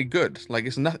consistently good. Like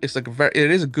it's not. It's like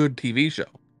it is a good TV show,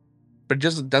 but it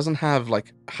just doesn't have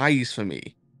like highs for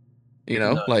me. You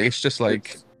know, No. like it's just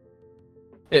like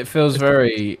It feels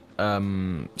very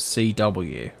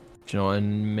CW. Do you know what I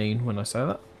mean when I say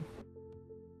that?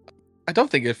 I don't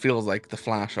think it feels like The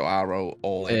Flash or Arrow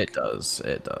or like, It does.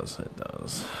 It does.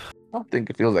 I don't think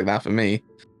it feels like that for me.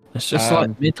 It's just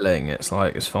like middling. It's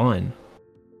like it's fine.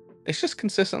 It's just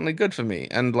consistently good for me,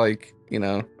 and like, you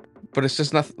know, but it's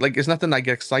just nothing. Like, it's nothing I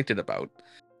get excited about.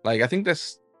 Like, I think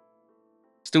this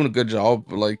it's doing a good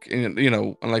job. Like, you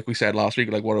know, and like we said last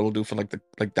week, like what it will do for like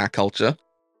that culture,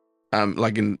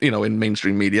 like in in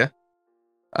mainstream media.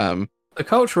 The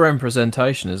cultural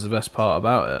representation is the best part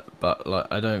about it, but like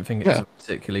I don't think it's Yeah. a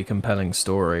particularly compelling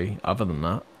story. Other than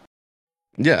that,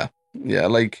 Yeah,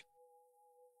 like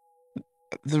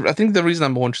I think the reason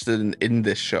I'm more interested in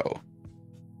this show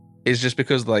is just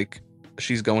because like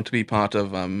she's going to be part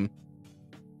of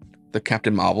the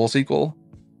Captain Marvel sequel.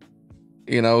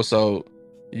 You know, so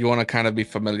you want to kind of be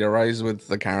familiarized with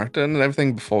the character and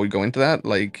everything before we go into that.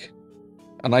 Like,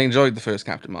 and I enjoyed the first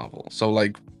Captain Marvel, so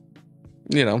like,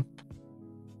 you know,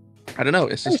 I don't know.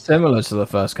 It's it's just similar to the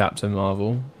first Captain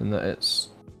Marvel in that it's.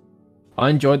 I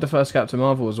enjoyed the first Captain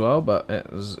Marvel as well, but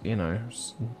it was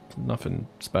it's nothing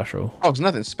special. it's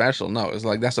nothing special. No, it's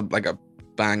like that's like a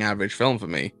bang average film for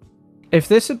me. If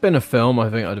this had been a film, I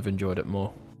think I'd have enjoyed it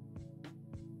more.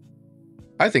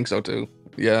 I think so too.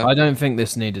 Yeah. I don't think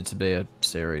this needed to be a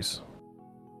series.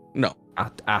 No.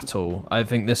 At all. I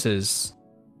think this is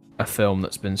a film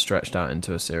that's been stretched out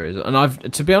into a series,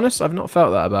 and to be honest, I've not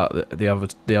felt that about the other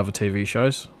TV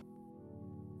shows.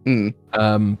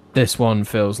 This one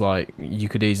feels like you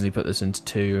could easily put this into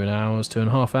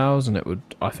 2.5 hours, and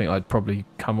I think I'd probably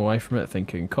come away from it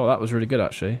thinking, "God, that was really good,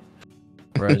 actually."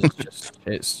 Whereas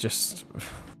it's just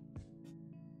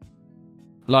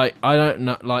like I don't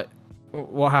know, like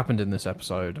what happened in this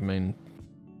episode? I mean,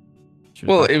 she was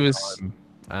Well, back it in was time,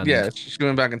 and yeah. She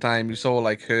went back in time. You saw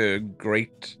like her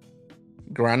great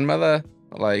grandmother,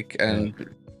 like and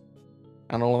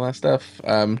all of that stuff.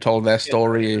 Told their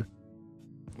story.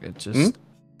 it just.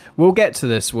 We'll get to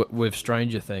this with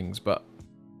Stranger Things, but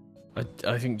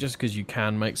I think just because you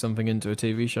can make something into a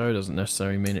TV show doesn't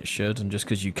necessarily mean it should, and just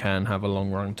because you can have a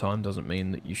long run time doesn't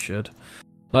mean that you should.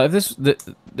 Like this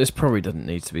probably didn't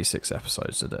need to be 6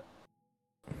 episodes, did it?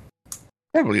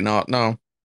 Probably not. No.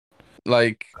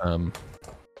 Like, Um,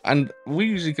 and we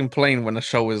usually complain when a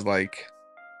show is like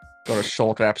got a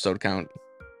shorter episode count.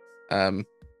 But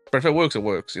if it works, it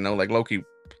works. You know, like Loki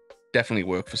definitely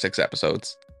worked for 6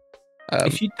 episodes.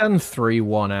 if you'd done 3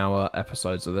 1-hour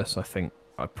episodes of this, I think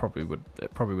it probably would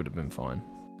have been fine.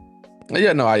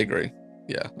 Yeah, no, I agree.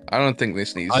 Yeah, I don't think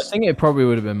this needs. I think it probably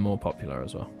would have been more popular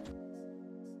as well.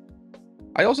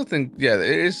 I also think, yeah,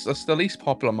 it's the least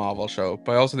popular Marvel show,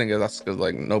 but I also think that's because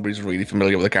like nobody's really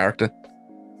familiar with the character.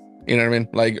 You know what I mean?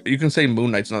 Like you can say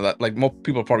Moon Knight's not that like more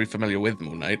people are probably familiar with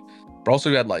Moon Knight, but also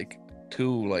you had like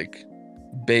 2 like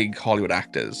big Hollywood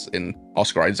actors in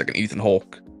Oscar Isaac and Ethan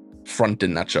Hawke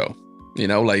fronting that show. You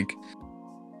know, like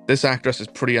this actress is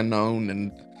pretty unknown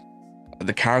and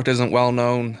the character isn't well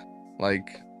known. Like,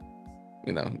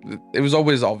 you know, it was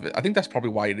always obvious. I think that's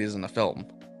probably why it is in a film.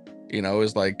 You know,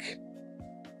 is like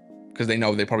because they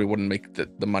know they probably wouldn't make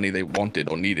the money they wanted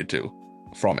or needed to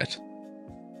from it.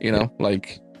 You know,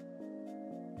 like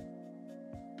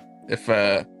if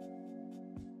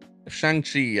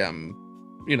Shang-Chi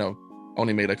you know,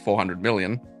 only made like 400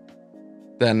 million,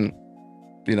 then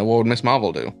you know what would Miss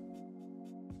Marvel do?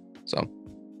 So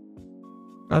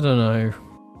I don't know.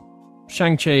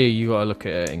 Shang-Chi, you gotta look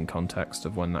at it in context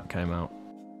of when that came out.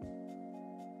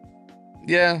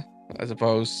 yeah, I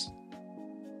suppose.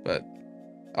 But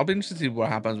I'll be interested to see what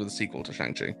happens with the sequel to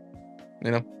Shang-Chi.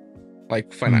 You know,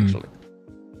 like financially.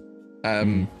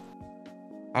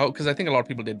 Because I think a lot of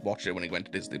people did watch it when it went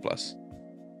to Disney Plus.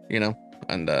 You know,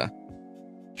 and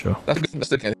Sure. that's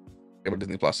the thing about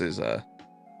Disney Plus is if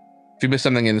you miss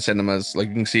something in the cinemas, like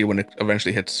you can see when it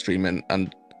eventually hits streaming,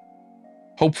 and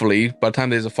hopefully by the time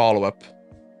there's a follow-up,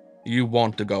 you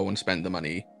want to go and spend the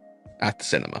money at the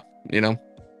cinema. You know.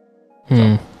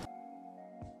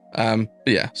 But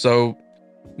yeah, so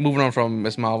moving on from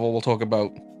Miss Marvel, we'll talk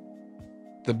about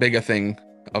the bigger thing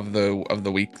of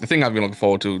the week. The thing I've been looking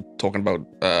forward to talking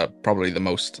about probably the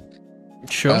most.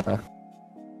 Sure.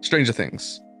 Stranger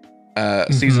Things.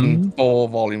 Season 4,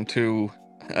 Volume 2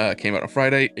 came out on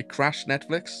Friday. It crashed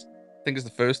Netflix. I think it's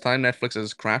the first time Netflix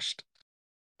has crashed.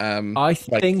 I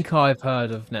think I've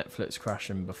heard of Netflix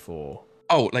crashing before.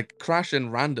 Oh, like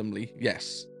crashing randomly?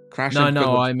 Yes. Crashing.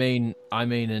 No, I mean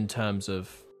in terms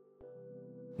of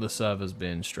the servers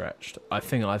being stretched. I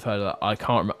think I've heard of that. I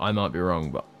can't. I might be wrong,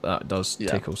 but that does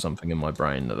tickle something in my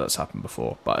brain that's happened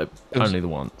before, but only the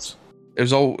once. It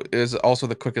was also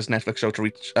the quickest Netflix show to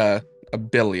reach 1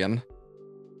 billion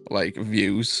like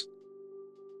views,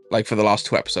 like for the last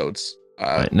 2 episodes.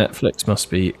 Right, Netflix must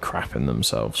be crapping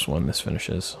themselves when this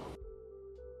finishes.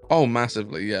 Oh,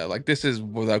 massively, yeah. Like this is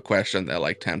without question their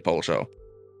like tentpole show,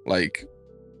 like,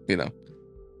 you know.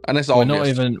 And it's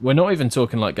obvious. We're not even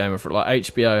talking like Game of Thrones. Like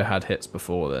HBO had hits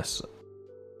before this.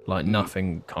 Like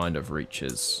nothing kind of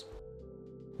reaches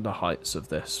the heights of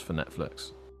this for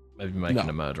Netflix. Maybe Making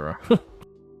a Murderer.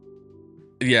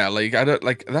 Yeah, like I don't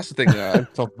like. That's the thing.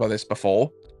 I've talked about this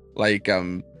before. Like,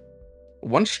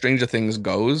 once Stranger Things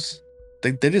goes,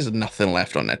 there is nothing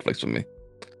left on Netflix for me.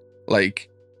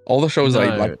 Like all the shows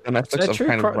I like on Netflix have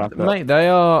kind of wrapped up. Mate, they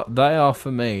are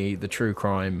for me the true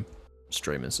crime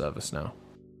streaming service now.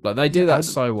 Like they do that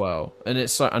so well, and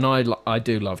it's so, and I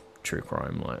do love true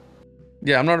crime. Like,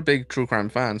 yeah, I'm not a big true crime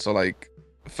fan, so like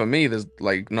for me, there's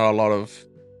like not a lot of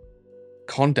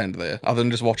content there other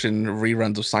than just watching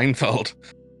reruns of Seinfeld.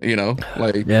 You know,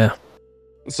 like yeah.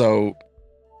 So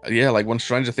yeah, like when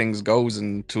Stranger Things goes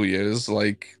in 2 years,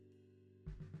 like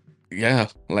yeah,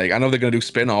 like I know they're gonna do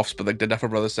spin-offs, but like the Duffer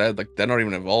Brothers said, like they're not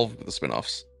even involved with the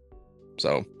spin-offs.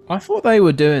 So I thought they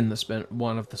were doing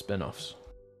one of the spin-offs.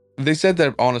 They said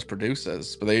they're honest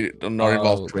producers, but they're not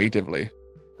involved creatively.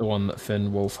 The one that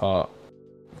Finn Wolfhard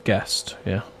guessed,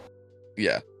 yeah.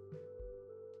 Yeah.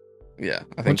 Yeah,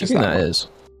 I think. What do you think that is?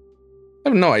 I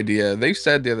have no idea. They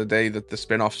said the other day that the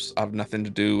spin-offs have nothing to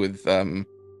do with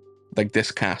like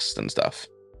this cast and stuff.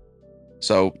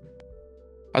 So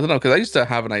I don't know, because I used to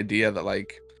have an idea that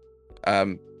like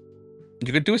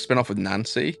you could do a spin-off with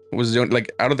Nancy. It was the only,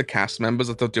 like out of the cast members,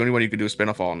 I thought the only one you could do a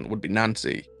spin-off on would be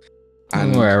Nancy.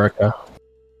 Or Erica.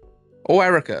 Oh,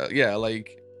 Erica, yeah,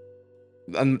 like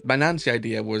and my Nancy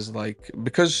idea was like,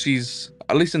 because she's,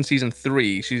 at least in season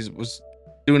 3, was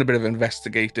doing a bit of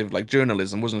investigative like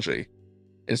journalism, wasn't she?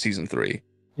 In season 3,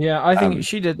 Yeah, I think Um,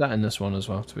 she did that in this one as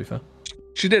well. To be fair,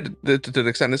 she did to the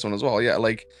extent this one as well. Yeah,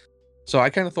 like, so I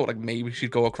kind of thought like maybe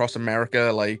she'd go across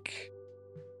America, like,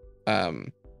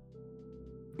 um,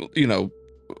 you know,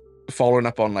 following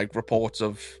up on like reports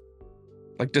of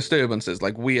like disturbances,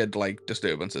 like weird like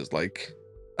disturbances, like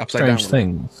upside strange down.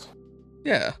 things.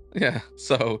 Yeah, yeah.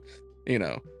 So, you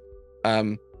know,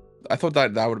 um, I thought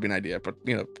that would have been an idea, but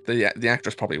you know, the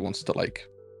actress probably wants to like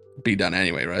be done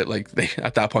anyway, right? Like they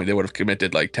at that point they would have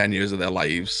committed like 10 years of their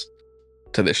lives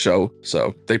to this show,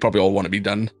 so they probably all want to be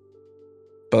done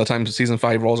by the time season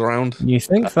 5 rolls around. You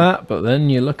think that, but then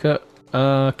you look at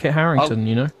Kit Harington.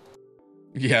 You know,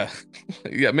 Yeah,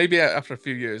 yeah. Maybe after a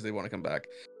few years they want to come back.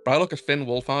 But I look at Finn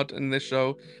Wolfhard in this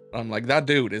show, and I'm like, that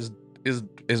dude is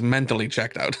mentally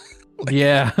checked out. Like,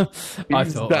 yeah, I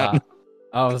he's thought done. that.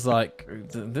 I was like,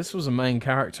 this was a main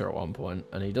character at one point,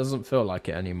 and he doesn't feel like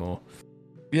it anymore.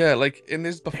 Yeah, like in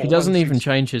his performance, He doesn't even he's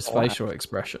change his flat. facial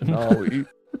expression. No,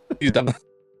 he's done.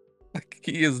 Like,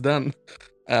 he is done.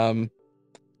 But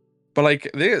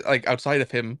like they like outside of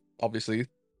him, obviously,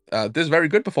 there's very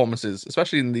good performances,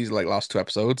 especially in these like last 2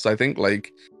 episodes. I think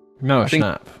like No, I think-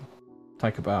 Schnapp.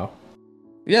 Take a bow.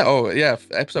 yeah, oh yeah,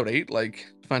 episode 8, like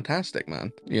fantastic,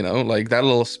 man. You know, like that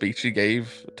little speech he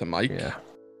gave to Mike. Yeah.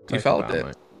 You Take a felt bow, it.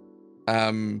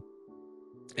 mate.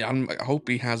 Yeah, I hope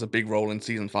he has a big role in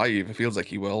season 5. It feels like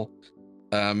he will.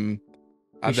 He And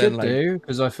should then like do,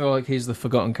 because I feel like he's the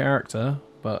forgotten character,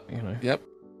 but, you know. yep.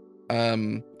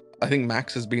 I think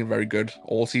Max has been very good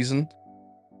all season.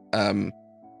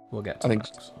 We'll get to I think-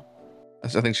 Max.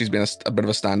 I think she's been a bit of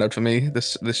a standout for me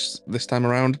this time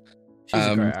around. She's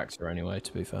a great actor anyway,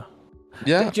 to be fair.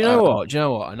 Yeah. Do you know what? Do you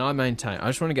know what? And I maintain, I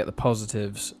just want to get the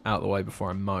positives out the way before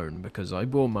I moan, because I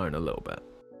will moan a little bit.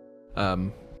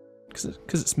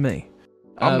 Because it's me.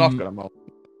 I'm not gonna moan.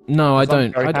 No, I 'Cause I'm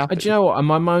don't. very Do happy. you know what?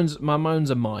 My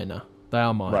moans are minor. They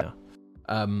are minor.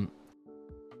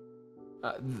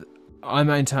 I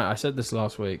maintain. I said this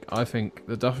last week. I think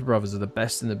the Duffer Brothers are the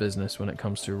best in the business when it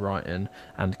comes to writing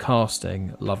and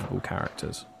casting lovable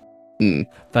characters. Mm.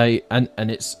 They and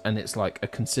it's like a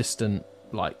consistent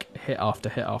like hit after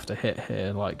hit after hit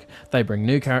here. Like they bring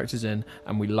new characters in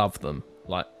and we love them.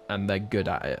 Like and they're good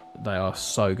at it. They are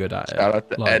so good at it. Shout out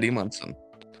to Like, Eddie Munson.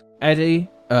 Eddie,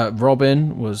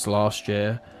 Robin was last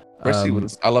year. Chrissy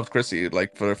I loved Chrissy,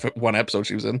 like for one episode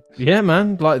she was in. Yeah,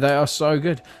 man, like they are so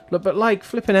good. Look, but like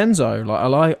flipping Enzo,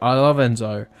 I love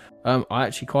Enzo. I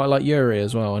actually quite like Yuri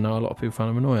as well. I know a lot of people found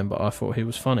him annoying, but I thought he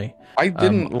was funny. I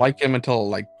didn't like him until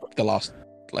like the last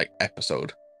like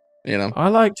episode. You know? I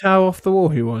liked how off the wall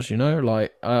he was. You know,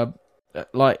 like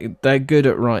they're good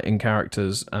at writing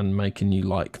characters and making you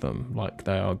like them. Like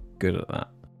they are good at that.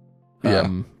 Yeah.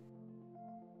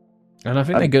 And I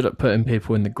think they're good at putting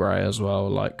people in the grey as well,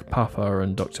 like Papa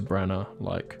and Dr. Brenner.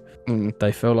 Like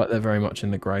they feel like they're very much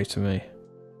in the grey to me.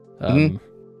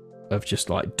 Of just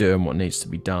like doing what needs to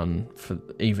be done, for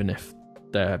even if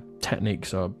their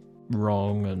techniques are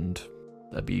wrong and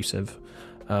abusive.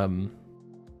 I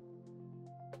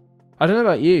don't know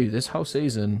about you. This whole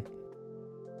season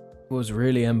was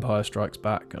really Empire Strikes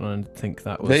Back, and I think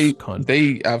that was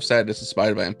they have said it's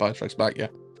inspired by Empire Strikes Back.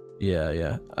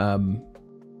 Yeah.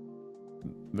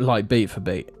 Like beat for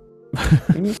beat.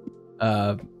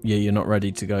 Yeah, you're not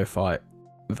ready to go fight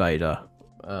Vader.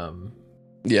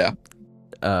 Yeah.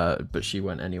 But she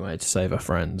went anyway to save her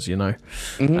friends, you know.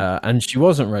 Mhm. And she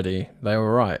wasn't ready. They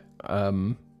were right.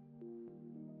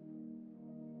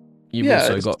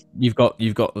 You've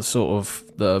got the sort of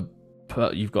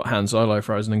you've got Han Solo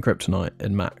frozen in kryptonite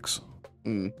in Max.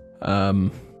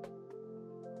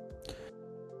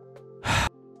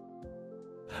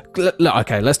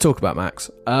 Okay, let's talk about Max.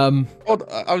 Well,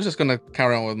 I was just gonna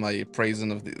carry on with my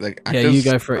praising of the like actors. Yeah, you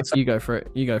go for it. You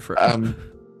go for it.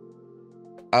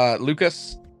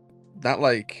 Lucas, that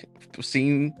like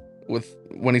scene with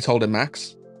when he told him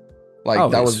Max, like Oh,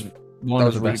 that it's was one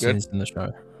of the really best good. scenes in the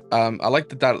show. I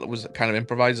liked that was kind of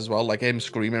improvised as well. Like him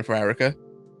screaming for Erica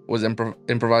was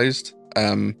improvised.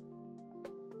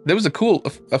 There was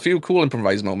a few cool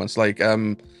improvised moments, like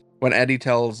when Eddie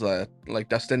tells like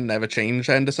Dustin never change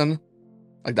Henderson,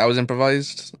 like that was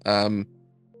improvised.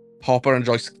 Hopper and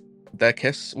Joyce, their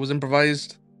kiss was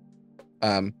improvised.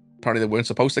 Apparently they weren't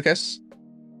supposed to kiss.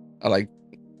 Well,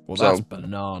 So- that's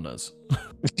bananas.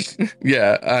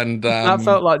 Yeah, and That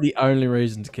felt like the only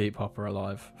reason to keep Hopper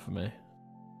alive for me.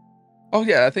 oh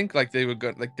yeah, I think like they were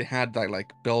good. Like they had that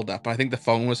like build up. I think the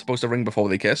phone was supposed to ring before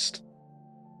they kissed,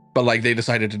 but like they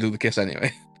decided to do the kiss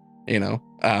anyway. You know.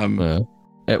 Yeah.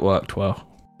 It worked well.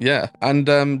 Yeah, and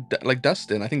like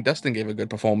Dustin, I think Dustin gave a good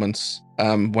performance.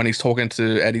 When he's talking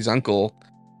to Eddie's uncle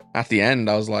at the end,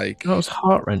 I was like, That was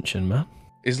heart wrenching, man.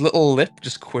 his little lip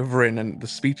just quivering, and the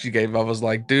speech he gave, I was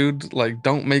like, dude, like,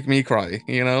 don't make me cry,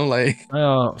 you know, like, They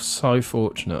are so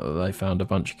fortunate that they found a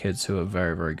bunch of kids who are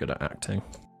very, very good at acting.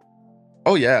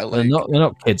 oh yeah, They're like,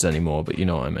 not kids anymore, but you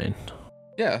know what I mean.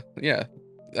 yeah, yeah,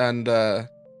 and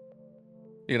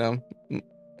you know,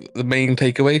 the main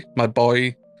takeaway, my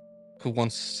boy who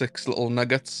wants 6 little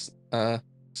nuggets,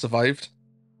 survived.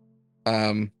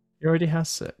 He already has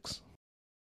 6.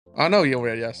 I know you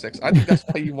already have 6. I think that's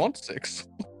why you want 6.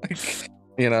 Like,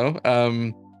 you know,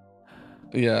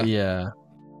 yeah, Yeah.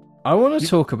 I want to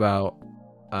talk about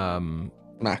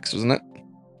Max, wasn't it?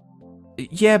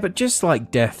 yeah, but just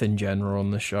like death in general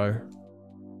on the show.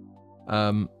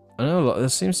 I know there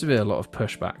seems to be a lot of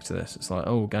pushback to this. It's like,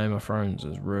 oh, Game of Thrones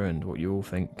has ruined what you all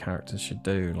think characters should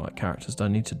do. Like, characters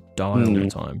don't need to die all the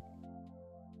time.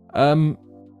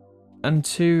 And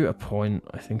to a point,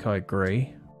 I think I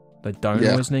agree. They don't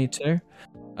always need to.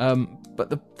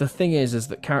 But the thing is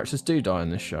that characters do die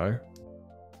in this show.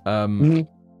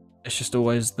 It's just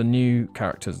always the new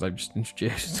characters they've just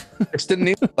introduced. It's the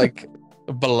new like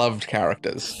beloved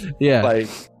characters. Yeah, Like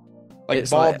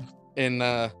it's Bob like- in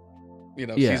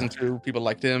Yeah. season 2, people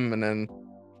liked him, and then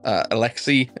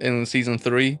Alexei in season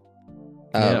 3.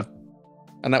 Yeah.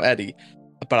 And now Eddie.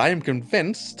 But I am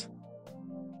convinced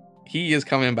he is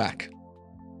coming back.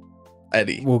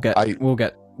 Eddie. we'll get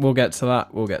to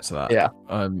that. We'll get to that. Yeah.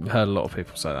 I've heard a lot of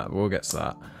people say that. But we'll get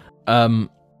to that.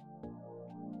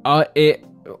 It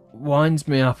winds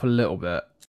me up a little bit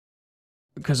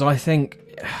because I think,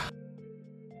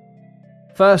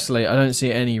 firstly, I don't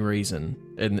see any reason.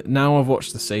 Now I've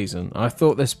watched the season. I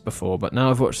thought this before, but now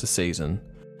I've watched the season.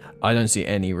 I don't see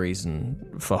any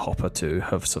reason for Hopper to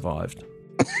have survived.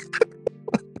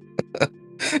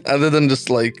 Other than just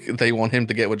like they want him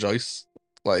to get with Joyce.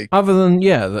 Like, Other than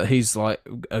that he's like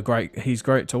he's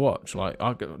great to watch. Like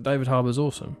David Harbour's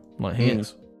awesome. Like he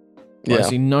is. Like, I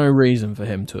see no reason for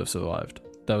him to have survived.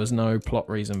 There was no plot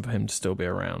reason for him to still be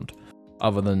around,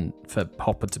 other than for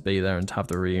Hopper to be there and to have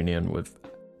the reunion with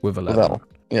Eleven.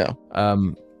 Yeah.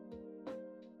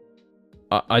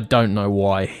 I don't know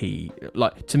why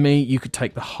to me, you could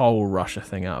take the whole Russia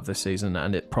thing out of this season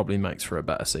and it probably makes for a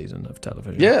better season of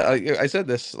television. Yeah, I said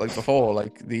this like before,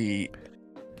 like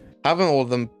having all of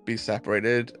them be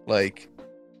separated, like,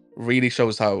 really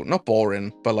shows how, not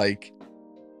boring, but like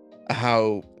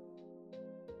how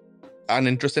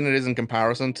uninteresting it is in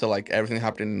comparison to like everything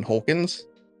happening in Hawkins.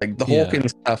 Like the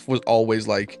Hawkins stuff was always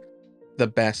like the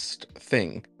best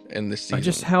thing in this season. I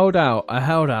just held out. I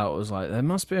was like, there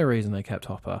must be a reason they kept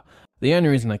Hopper. The only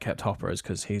reason they kept Hopper is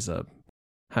because he's a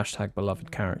 #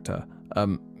 beloved character.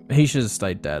 He should have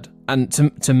stayed dead. And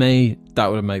to me, that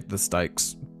would have made the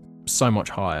stakes so much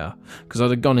higher. Because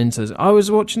I'd have gone into this. I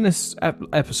was watching this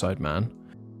episode, man,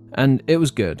 and it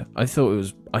was good. I thought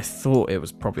it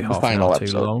was probably half an hour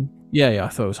too long. Yeah, I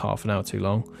thought it was half an hour too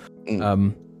long.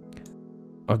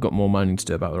 I've got more moaning to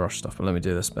do about the Rush stuff, but let me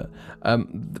do this bit.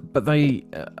 But they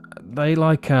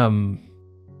like I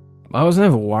was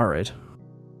never worried.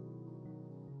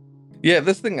 Yeah,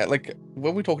 this thing, like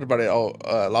when we talked about it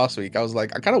last week, I was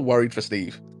like, I kind of worried for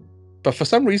Steve, but for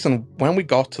some reason, when we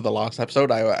got to the last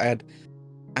episode, I had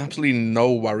absolutely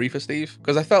no worry for Steve,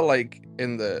 because I felt like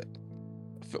in the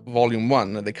volume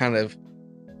 1, they kind of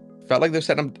felt like they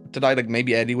set him to die. Like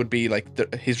maybe Eddie would be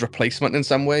like his replacement in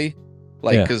some way,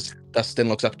 like because Dustin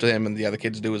looks up to him and the other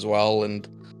kids do as well, and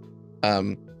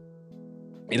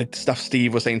stuff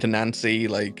Steve was saying to Nancy,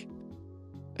 like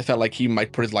I felt like he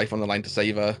might put his life on the line to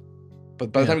save her.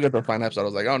 But by the time we got to the final episode, I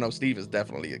was like, oh no, Steve is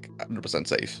definitely 100%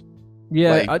 safe.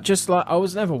 Yeah, I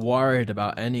was never worried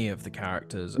about any of the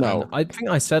characters. No. And I think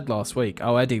I said last week,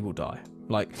 oh, Eddie will die.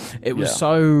 Like, it was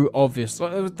so obvious.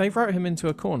 Like, they wrote him into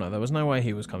a corner. There was no way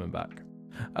he was coming back.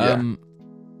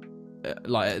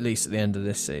 Like, at least at the end of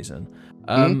this season.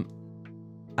 And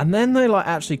then they, like,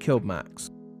 actually killed Max.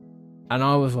 And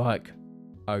I was like,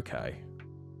 okay.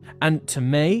 And to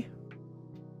me,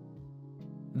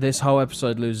 this whole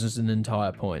episode loses an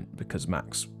entire point because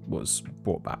Max was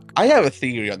brought back. I have a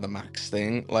theory on the Max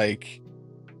thing. Like,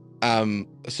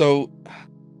 so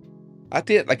at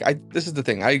the this is the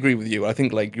thing. I agree with you. I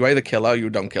think like you either kill her or you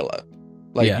don't kill her.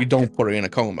 Like you don't put her in a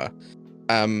coma.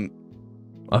 I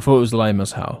thought it was lame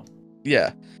as hell.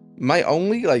 Yeah. My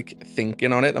only like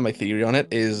thinking on it and my theory on it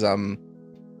is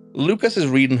Lucas is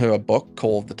reading her a book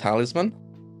called The Talisman.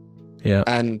 Yeah.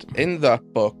 And in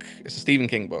that book, it's a Stephen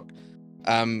King book.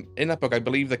 In that book, I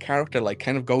believe the character like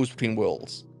kind of goes between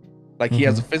worlds. Like he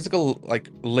has a physical like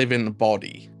living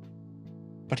body,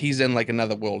 but he's in like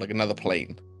another world, like another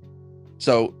plane.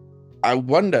 So I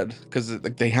wondered, because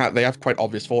like they have quite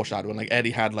obvious foreshadowing. Like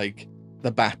Eddie had like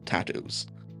the bat tattoos,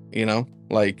 you know,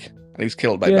 like, and he was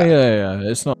killed by bat. Yeah.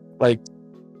 It's not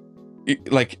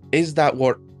Like, is that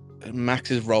what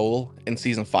Max's role in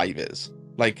season 5 is?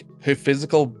 Like, her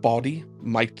physical body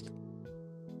might,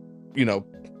 you know,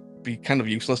 be kind of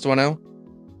useless to her now,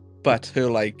 but her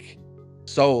like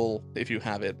soul, if you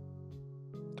have it,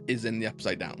 is in the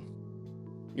Upside Down,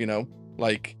 you know,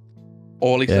 like,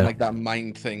 or at least in like that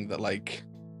mind thing that, like,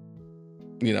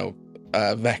 you know,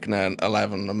 Vecna and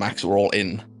 11 and Max were all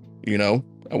in, you know,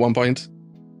 at one point,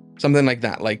 something like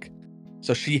that. Like,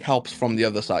 so she helps from the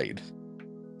other side.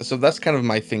 So that's kind of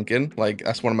my thinking. Like,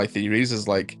 that's one of my theories, is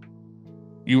like,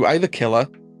 you either kill her,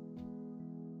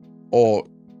 or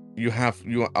you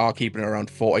are keeping her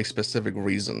around for a specific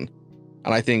reason.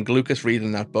 And I think Lucas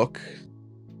reading that book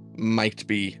might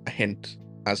be a hint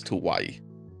as to why.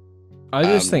 I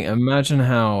just think, imagine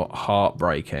how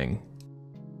heartbreaking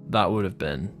that would have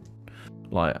been.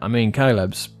 Like, I mean,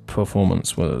 Caleb's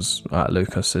performance was,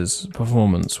 Lucas's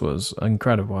performance was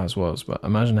incredible as was, but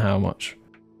imagine how much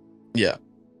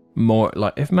more,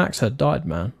 like, if Max had died,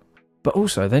 man. But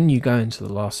also, then you go into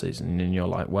the last season and you're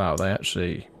like, wow, they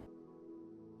actually,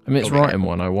 I mean, it's writing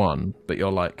 101, but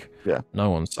you're like, no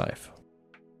one's safe.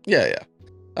 Yeah.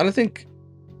 And I think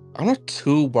I'm not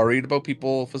too worried about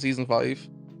people for season 5.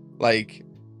 Like,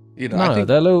 you know, I think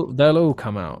they'll all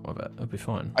come out of it. It'll be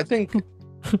fine. I think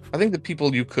the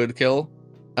people you could kill,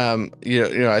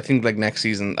 you know, I think like next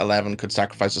season 11 could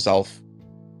sacrifice herself,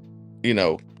 you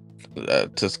know,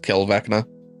 to kill Vecna,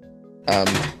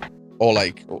 or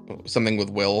like something with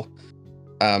Will,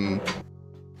 and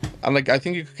like I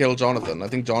think you could kill Jonathan. I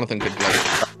think Jonathan could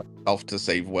like himself to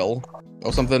save Will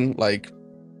or something. Like,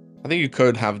 I think you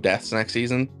could have deaths next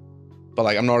season, but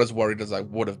like I'm not as worried as I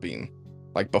would have been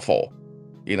like before,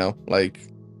 you know, like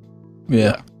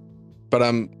but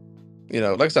you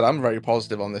know, like I said, I'm very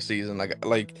positive on this season.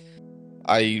 Like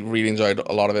I really enjoyed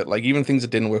a lot of it. Like, even things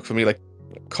that didn't work for me, like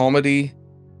comedy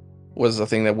was a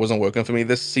thing that wasn't working for me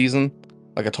this season,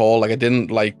 like at all. Like, I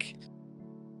didn't like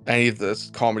any of this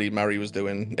comedy Murray was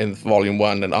doing in volume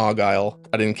 1 and Argyle.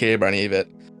 I didn't care about any of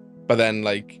it. But then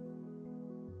like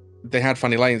they had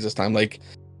funny lines this time, like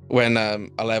when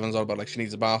 11's all about like she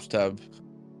needs a bathtub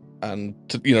and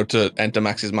to enter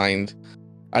Max's mind,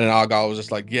 and then Argyle was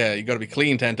just like, yeah, you got to be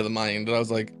clean to enter the mind. And I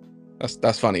was like,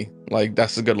 that's funny, like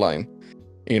that's a good line,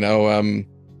 you know. And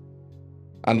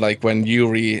like when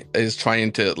Yuri is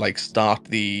trying to like start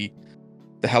the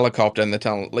helicopter, and they're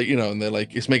telling, like, you know, and they're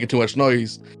like, it's making too much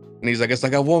noise, and he's like, it's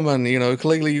like a woman, you know,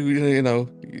 clearly you know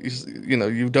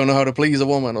you don't know how to please a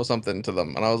woman or something to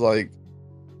them. And I was like,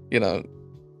 you know,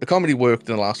 the comedy worked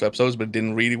in the last episodes, but it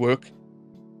didn't really work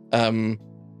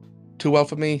too well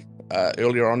for me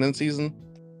earlier on in the season.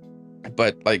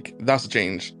 But like that's a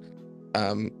change.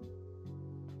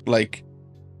 Like,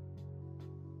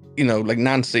 you know, like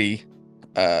Nancy,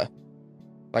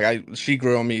 she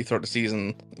grew on me throughout the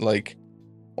season. Like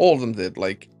all of them did.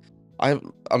 Like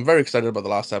I'm very excited about the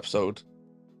last episode,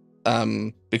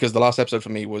 because the last episode for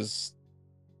me was,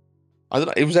 I don't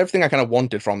know, it was everything I kind of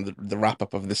wanted from the wrap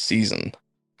up of this season.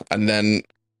 And then,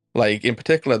 like in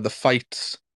particular, the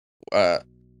fight,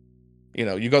 you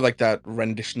know, you got like that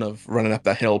rendition of running up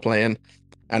that hill playing,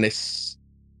 and it's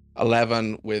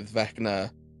 11 with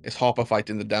Vecna. It's Hopper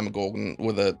fighting the Demogorgon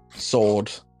with a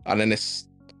sword, and then it's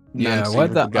Nancy I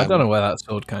don't know where that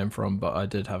sword came from, but I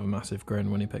did have a massive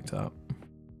grin when he picked it up.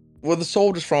 Well, the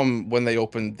sword is from when they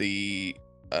opened the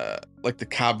like the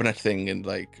cabinet thing in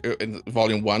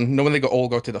volume 1. You know, when they all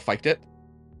go to fight it,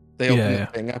 they open the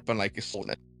thing up and like it's sword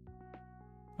in it.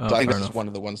 So I think this is one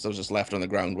of the ones that was just left on the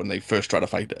ground when they first tried to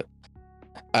fight it.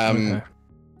 Okay.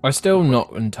 I'm still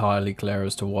not entirely clear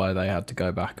as to why they had to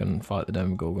go back and fight the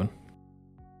Demogorgon.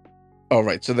 Oh,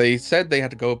 right. So they said they had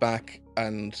to go back,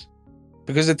 and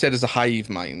because it said it's a hive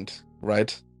mind,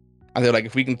 right? And they're like,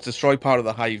 if we can destroy part of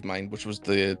the hive mind, which was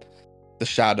the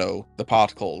shadow, the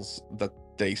particles that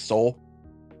they saw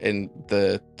in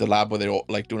the lab where they were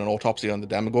like doing an autopsy on the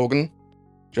Demogorgon.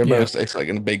 Do you remember? It's like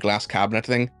in a big glass cabinet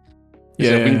thing. So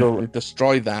if we can go and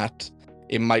destroy that,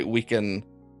 it might weaken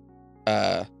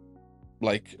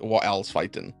like what L's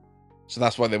fighting. So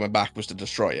that's why they went back, was to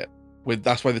destroy it.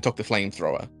 That's why they took the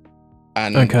flamethrower.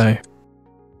 And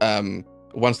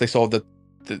once they saw that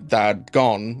had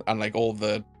gone, and like all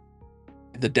the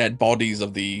dead bodies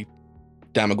of the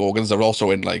Demogorgons that were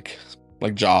also in like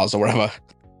jars or whatever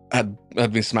had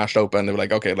been smashed open, they were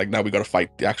like, okay, like now we got to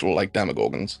fight the actual like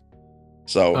Demogorgons.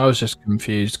 So I was just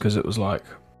confused because it was like,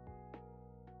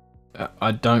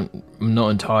 I'm not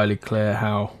entirely clear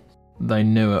how they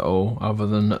knew it all, other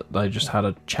than that they just had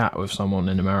a chat with someone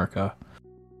in America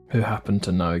who happened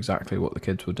to know exactly what the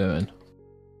kids were doing.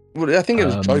 Well, I think it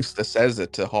was Um, Joyce that says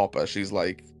it to Hopper. She's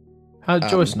like, How did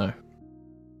Joyce know?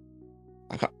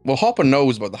 well, Hopper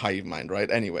knows about the hive mind, right?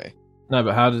 Anyway. No,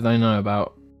 but how did they know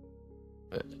about?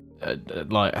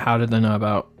 Like, how did they know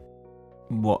about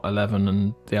what 11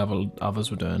 and the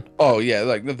others were doing? Oh yeah,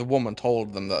 like the woman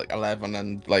told them that like, 11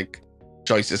 and like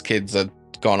Joyce's kids had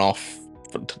gone off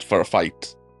for a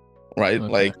fight, right?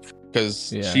 Okay. Like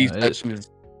because she was.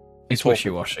 It's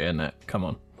wishy-washy, isn't it? Come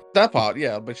on. That part,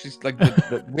 yeah, but she's like,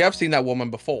 we have seen that woman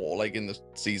before, like in the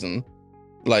season,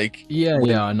 like Yeah,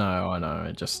 I know.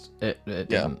 It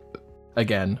didn't.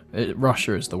 Again,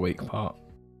 Russia is the weak part.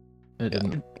 It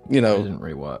didn't. You know, it didn't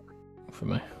really work for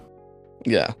me.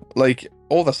 Yeah, like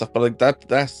all that stuff, but like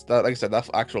that's like I said, that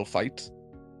actual fight,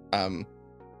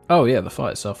 Oh yeah, the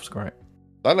fight itself was great.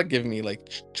 that like gave me like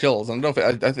chills. I don't know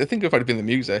if I think if I'd been the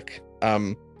music,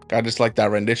 I just like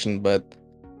that rendition, but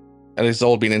and it's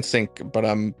all been in sync. But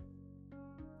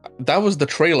that was the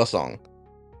trailer song,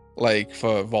 like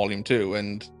for Volume 2,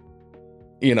 and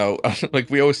you know, like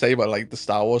we always say about like the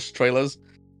Star Wars trailers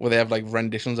where they have like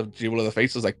renditions of Duel of the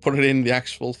Faces, like put it in the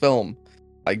actual film,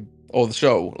 like or the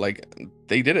show. Like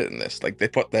they did it in this, like they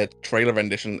put their trailer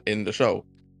rendition in the show,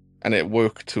 and it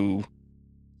worked to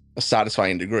a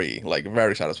satisfying degree, like a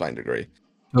very satisfying degree.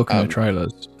 Talking of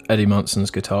trailers, Eddie Munson's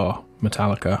guitar,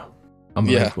 Metallica,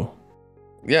 unbelievable.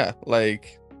 Yeah,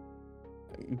 like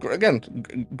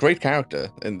again, great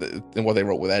character in what they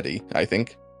wrote with Eddie. I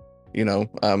think, you know,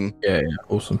 yeah,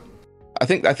 awesome. I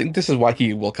think this is why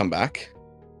he will come back,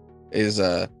 is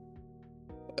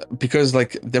because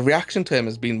like the reaction to him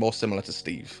has been more similar to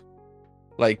Steve.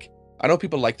 Like I know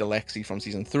people liked Alexi from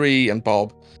season 3 and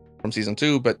Bob from season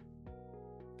 2, but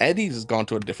Eddie's has gone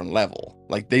to a different level.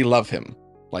 Like they love him,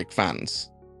 like fans,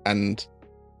 and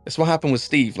it's what happened with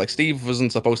Steve. Like Steve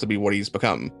wasn't supposed to be what he's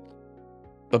become,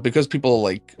 but because people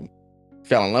like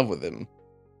fell in love with him,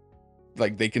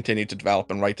 like they continued to develop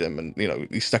and write him, and you know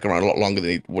he stuck around a lot longer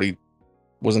than what he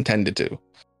was intended to.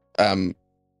 And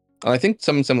I think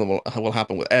something similar will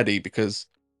happen with Eddie, because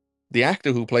the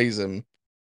actor who plays him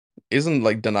isn't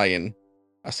like denying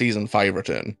a season 5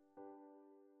 return.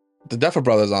 The Duffer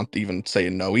Brothers aren't even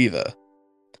saying no either.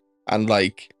 And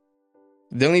like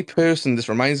the only person this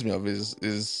reminds me of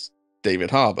is David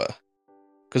Harbour.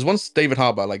 Because once David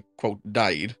Harbour like quote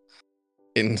died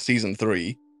in season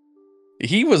 3,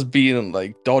 he was being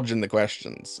like dodging the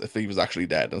questions if he was actually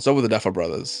dead, and so were the Duffer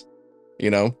Brothers,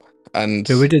 you know. And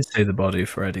yeah, we did see the body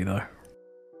for Eddie though.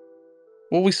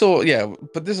 Well, we saw, yeah,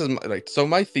 but this is like, so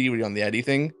my theory on the Eddie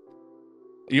thing,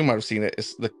 you might have seen it,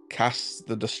 is the Cass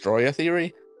the Destroyer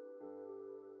theory.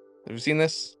 Have you seen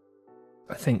this?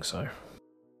 I think so.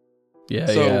 Yeah,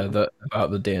 about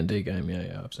the D&D game.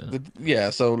 Yeah, I've seen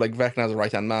it. So like Vecna has a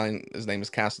right-hand man. His name is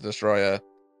Cass the Destroyer.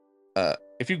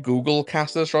 If you Google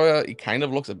Cass the Destroyer, he kind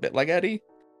of looks a bit like Eddie.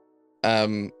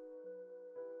 And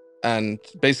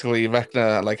basically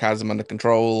Vecna like has him under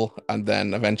control, and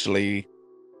then eventually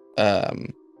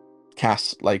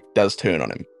Cass like does turn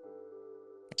on him.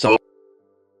 So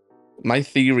my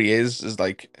theory is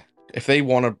like if they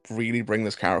want to really bring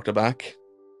this character back,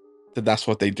 then that's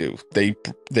what they do. They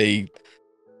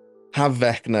have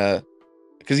Vecna,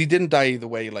 because he didn't die the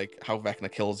way like how Vecna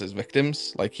kills his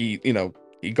victims. Like he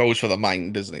goes for the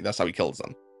mind, doesn't he? That's how he kills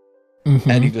them.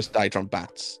 Mm-hmm. Eddie just died from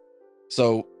bats.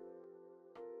 So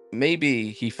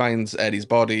maybe he finds Eddie's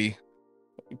body,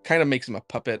 kind of makes him a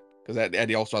puppet, because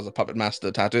Eddie also has a puppet master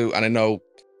tattoo, and I know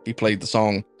he played the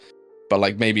song, but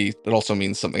like maybe it also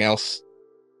means something else.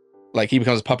 Like he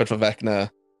becomes a puppet for Vecna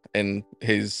in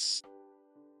his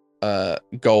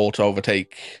goal to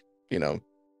overtake, you know,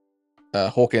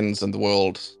 Hawkins and the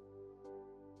world.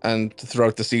 And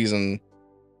throughout the season,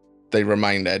 they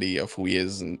remind Eddie of who he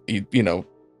is, and he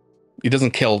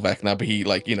doesn't kill Vecna, but he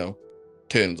like, you know,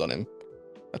 turns on him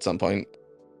at some point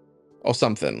or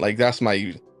something. Like that's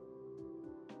my.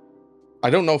 I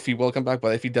don't know if he will come back,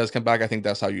 but if he does come back, I think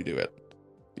that's how you do it.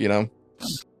 You know.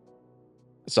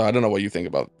 So I don't know what you think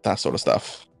about that sort of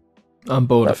stuff. I'm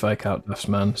bored of fake out deaths,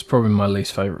 man. It's probably my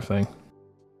least favorite thing.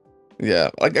 Yeah,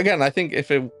 like again, I think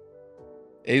if it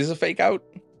is a fake out,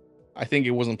 I think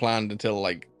it wasn't planned until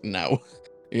like now.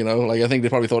 You know, like I think they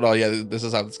probably thought, oh yeah, this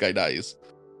is how this guy dies.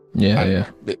 Yeah.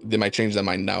 They might change their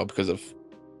mind now because of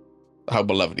how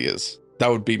beloved he is. That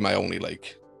would be my only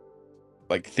like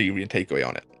theory and takeaway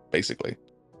on it, basically.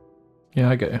 Yeah,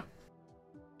 I get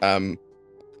you.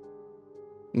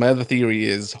 My other theory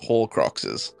is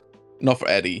Horcruxes, not for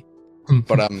Eddie,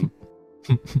 but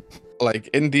like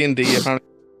in D&D, apparently,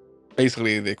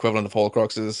 basically the equivalent of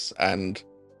Horcruxes, and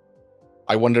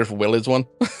I wonder if Will is one.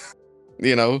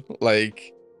 You know,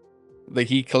 like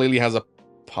he clearly has a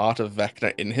part of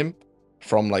Vecna in him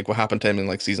from like what happened to him in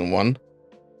like season 1.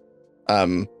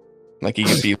 Like he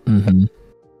can feel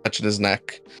touching his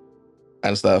neck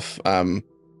and stuff. I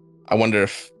wonder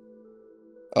if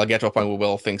I'll get to a point where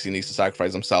Will thinks he needs to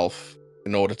sacrifice himself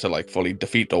in order to like fully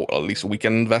defeat or at least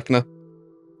weaken Vecna.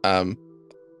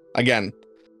 Again,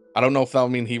 I don't know if that'll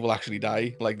mean he will actually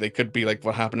die. Like they could be like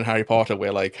what happened in Harry Potter,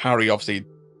 where like Harry obviously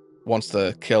wants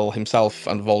to kill himself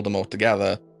and Voldemort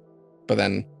together, but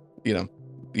then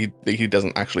he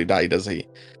doesn't actually die, does he?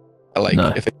 Like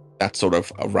No. if that's sort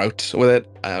of a route with it.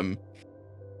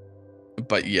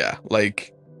 But yeah,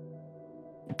 like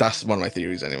that's one of my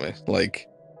theories anyway. Like,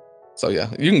 so yeah,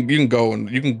 you can go and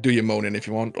you can do your moaning if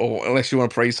you want, or unless you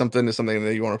want to praise something, there's something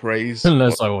that you want to praise.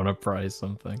 Unless I want to praise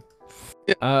something.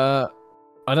 Yeah.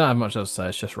 I don't have much else to say.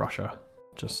 It's just Russia.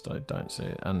 Just I don't see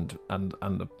it, and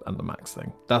the Max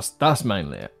thing. That's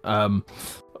mainly it.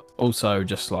 Also,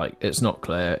 just like it's not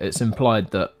clear. It's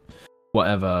implied that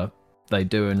whatever they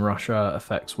do in Russia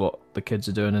affects what the kids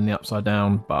are doing in the Upside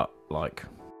Down, but like,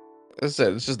 as I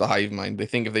said, it's just the hive mind. They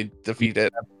think if they defeat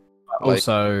it,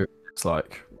 also it's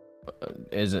like,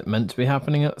 is it meant to be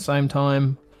happening at the same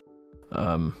time?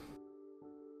 Because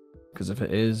if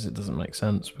it is, it doesn't make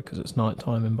sense because it's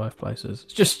nighttime in both places.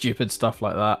 It's just stupid stuff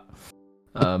like that.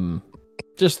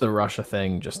 Just the Russia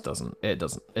thing just doesn't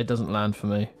land for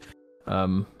me.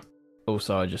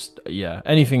 Also, I just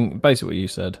anything basically what you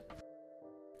said.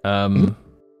 Basically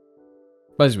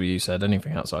what you said.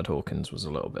 Anything outside Hawkins was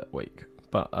a little bit weak,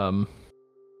 but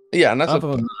yeah, and that's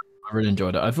other than that, I really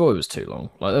enjoyed it. I thought it was too long.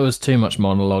 Like there was too much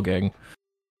monologuing.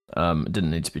 It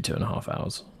didn't need to be 2.5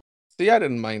 hours. See, I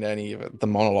didn't mind any of it, the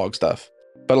monologue stuff,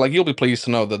 but like you'll be pleased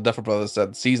to know that Duffer Brothers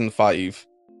said season 5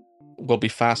 will be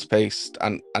fast paced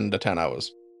and under 10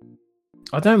 hours.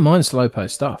 I don't mind slow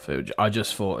paced stuff. I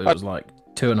just thought it was like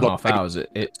 2.5 hours.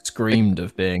 It screamed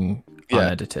of being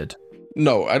unedited.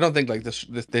 No, I don't think like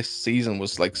this season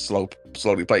was like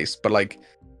slowly paced, but like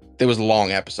there was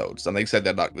long episodes, and they said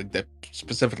they're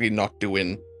specifically not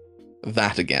doing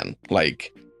that again.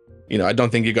 Like, I don't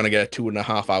think you're gonna get a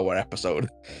 2.5 hour episode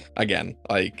again.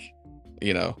 Like,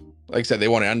 like I said, they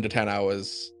want it under 10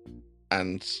 hours,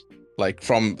 and like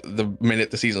from the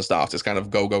minute the season starts, it's kind of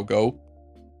go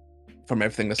from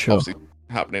everything that's obviously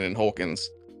happening in Hawkins.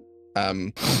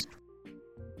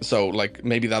 So like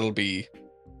maybe that'll be,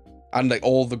 and like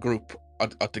all the group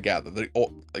are together.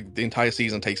 The entire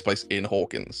season takes place in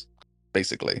Hawkins,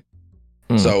 basically.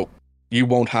 So you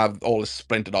won't have all this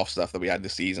splintered off stuff that we had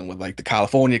this season with like the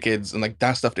California kids, and like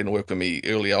that stuff didn't work for me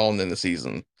early on in the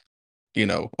season.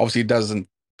 Obviously it doesn't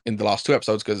in the last 2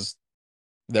 episodes because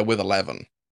they're with 11.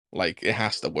 Like it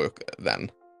has to work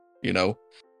then,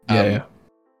 Yeah.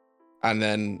 And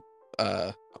then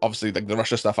obviously like the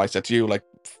Russia stuff I said to you, like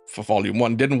for volume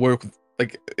 1 didn't work.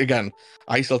 Like again,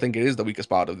 I still think it is the weakest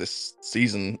part of this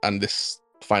season and this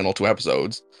final 2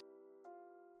 episodes.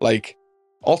 Like,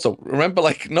 also remember,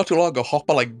 like not too long ago,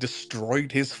 Hopper like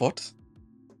destroyed his foot.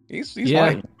 He's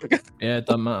fine. Yeah, it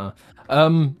doesn't matter.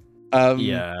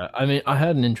 Yeah, I mean, I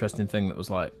heard an interesting thing that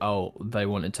was like, oh, they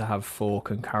wanted to have 4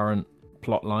 concurrent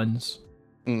plot lines,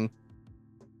 and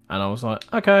I was like,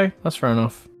 okay, that's fair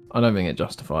enough. I don't think it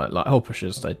justifies it. Like, Hopper should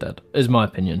have stayed dead, is my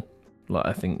opinion. Like,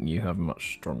 I think you have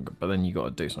much stronger, but then you got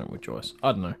to do something with Joyce.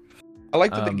 I don't know. I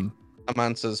like to think some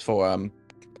answers for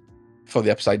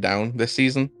the Upside Down this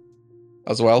season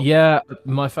as well. Yeah,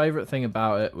 my favorite thing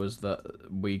about it was that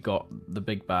we got the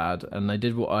big bad, and they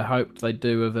did what I hoped they'd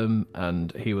do with him,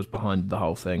 and he was behind the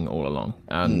whole thing all along,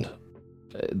 and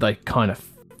they kind of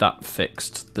that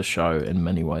fixed the show in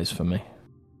many ways for me.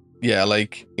 Yeah,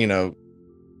 like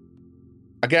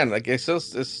again, like it's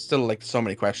still like so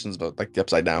many questions about like the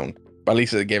Upside Down, but at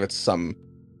least it gave it some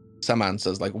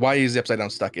answers. Like, why is the Upside Down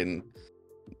stuck in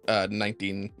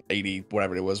 1980,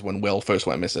 whatever it was, when Will first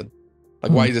went missing?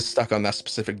 Like, why is it stuck on that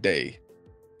specific day?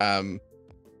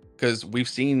 Because we've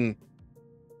seen,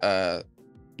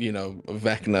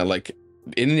 Vecna like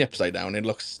in the Upside Down.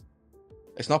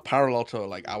 It's not parallel to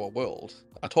like our world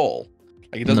at all.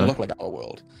 Like, it doesn't look like our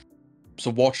world.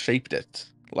 So what shaped it?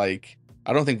 Like,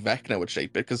 I don't think Vecna would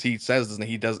shape it, because he says, doesn't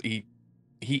he?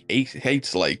 He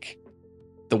hates like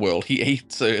the world. He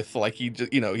hates Earth. Like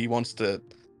he wants to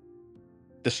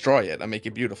destroy it and make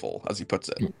it beautiful, as he puts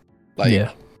it. Like,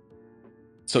 yeah.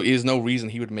 So there's no reason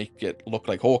he would make it look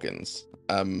like Hawkins.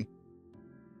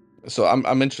 So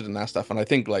I'm interested in that stuff, and I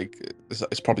think like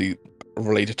it's probably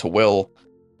related to Will.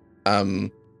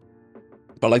 But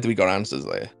I like that we got answers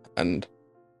there, and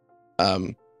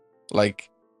like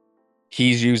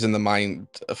he's using the mind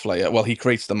flayer. Well, he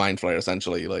creates the mind flayer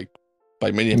essentially, like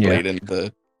by manipulating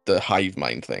the hive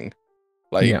mind thing.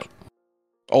 Like, Yeah.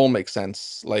 all makes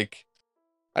sense. Like,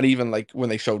 and even like when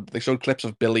they showed clips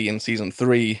of Billy in season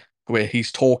 3 where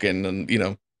he's talking,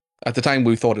 and at the time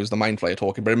we thought it was the Mind Flayer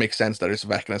talking, but it makes sense that it's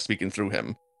Vecna speaking through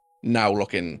him. Now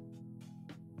looking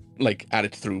like at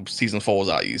it through season 4's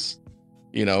eyes,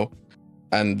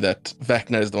 and that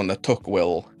Vecna is the one that took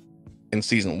Will in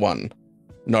season 1,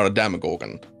 not a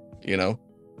Demogorgon,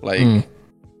 like,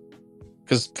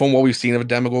 because from what we've seen of a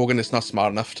Demogorgon, it's not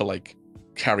smart enough to like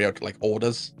carry out like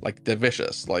orders. Like, they're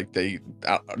vicious, like they're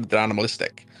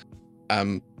animalistic.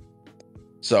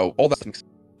 So all that makes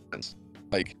sense.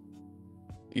 Like,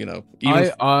 even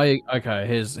okay.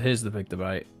 Here's the big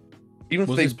debate. even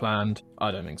Was if this they planned?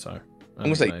 I don't think so. I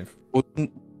gonna think say- they've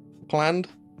wasn't planned,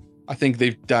 I think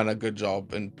they've done a good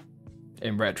job, and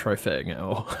in retrofitting it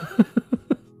all.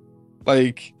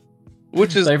 like,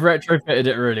 which is They've retrofitted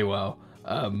it really well.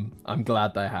 I'm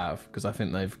glad they have, because I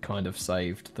think they've kind of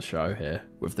saved the show here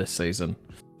with this season,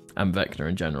 and Vecna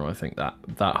in general. I think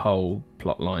that whole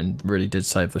plot line really did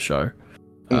save the show.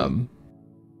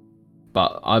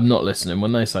 But I'm not listening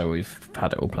when they say we've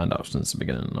had it all planned out since the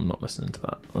beginning. I'm not listening to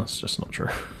that. That's just not true.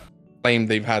 claim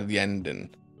they've had the ending,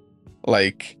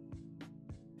 like,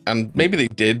 and maybe they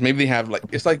did. Maybe they have, like,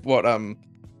 it's like what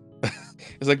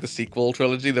it's like the sequel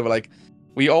trilogy. They were like,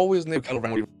 we always knew Kylo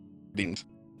Ren would be redeemed.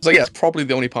 It's like, yeah, it's probably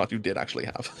the only part you did actually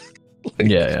have. Like,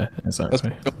 Yeah, that's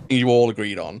exactly. the thing you all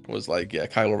agreed on, was like, yeah,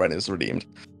 Kylo Ren is redeemed.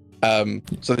 So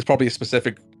there's probably a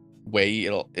specific way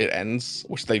it ends,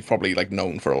 which they've probably like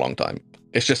known for a long time.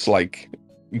 It's just like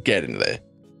getting there,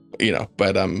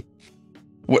 But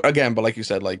again, but like you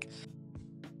said, like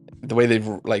the way they've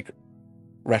like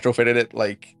retrofitted it,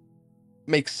 like,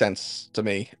 makes sense to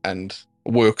me and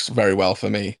works very well for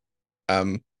me.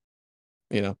 But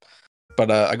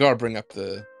I gotta bring up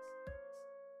the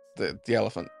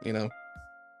elephant.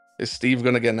 Is Steve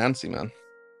gonna get Nancy, man?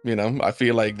 I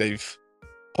feel like they've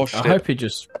pushed I hope he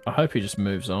just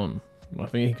moves on. I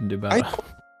think he can do better.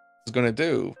 He's gonna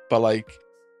do, but like,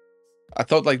 I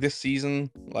thought like this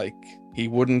season, like, he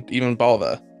wouldn't even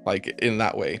bother, like, in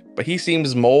that way. But he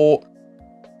seems more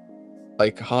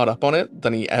like hard up on it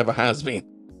than he ever has been.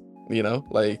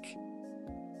 Like,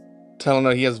 telling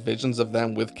her he has visions of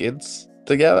them with kids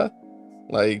together.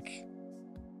 Like,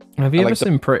 Have you I ever like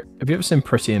seen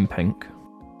Pretty in Pink?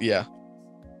 yeah,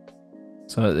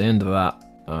 So at the end of that,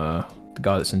 the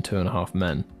guy that's in 2.5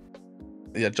 Men,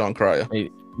 yeah, John Cryer.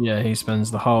 he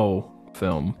spends the whole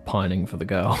film pining for the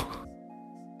girl.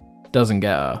 Doesn't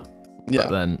get her, Yeah,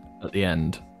 but then at the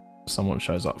end, someone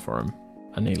shows up for him,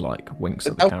 and he like winks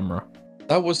at the camera.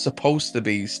 that was supposed to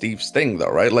be Steve's thing, though,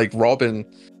 right? Like, Robin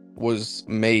was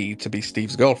made to be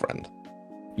Steve's girlfriend.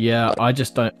 Yeah, I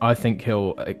just don't. I think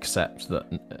he'll accept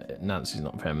that Nancy's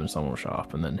not for him, and someone will show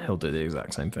up, and then he'll do the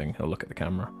exact same thing. He'll look at the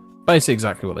camera. Basically,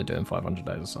 exactly what they do in 500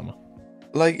 Days of Summer.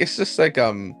 Like, it's just like,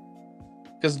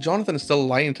 because Jonathan is still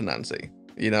lying to Nancy,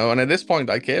 and at this point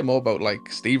I care more about like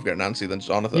Steve getting Nancy than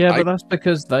Jonathan. Yeah, but that's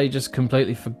because they just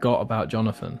completely forgot about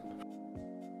Jonathan.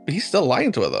 But he's still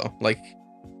lying to her though. Like,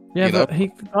 Yeah, You know? but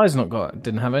the guy's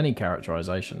didn't have any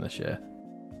characterization this year.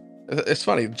 it's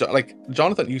funny. Like,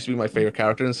 Jonathan used to be my favorite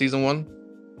character in season 1.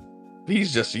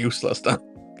 He's just useless now.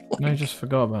 No, just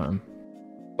forgot about him.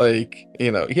 Like, he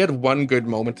had one good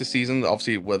moment this season,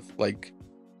 obviously, with like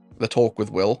the talk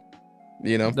with Will.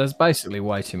 There's basically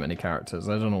way too many characters.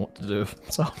 I don't know what to do with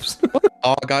themselves.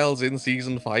 Argyle's in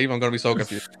season 5. I'm gonna be so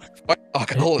confused. Why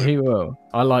Argyle? he will.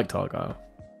 I liked Argyle.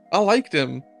 I liked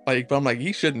him, like, but I'm like,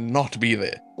 he should not be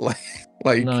there.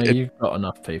 Like, No, you've got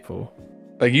enough people.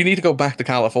 like, you need to go back to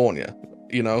California.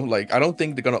 Like, I don't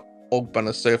think they're gonna open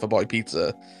a Surfer Boy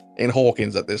Pizza in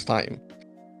Hawkins at this time.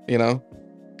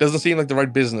 Doesn't seem like the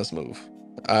right business move.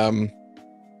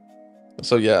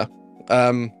 So yeah.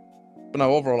 But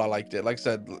no, overall I liked it. Like I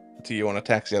said to you on a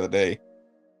text the other day,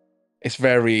 it's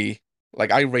very,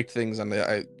 like, I rate things, and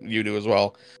you do as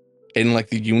well, in like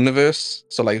the universe.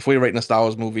 So like, if we're rating a Star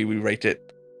Wars movie, we rate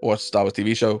it, or a Star Wars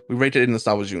TV show, we rate it in the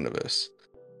Star Wars universe.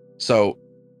 So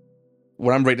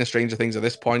when I'm rating Stranger Things at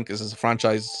this point, because it's a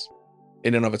franchise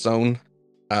in and of its own,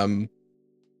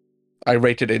 I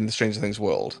rate it in the Stranger Things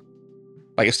world.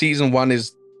 Like, if season 1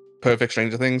 is perfect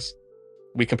Stranger Things,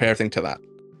 we compare everything to that.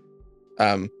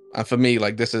 And for me,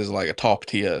 like, this is like a top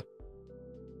tier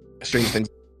Stranger Things,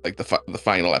 like the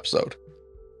final episode.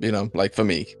 Like, for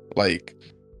me, like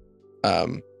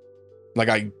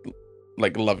I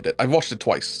like loved it. I've watched it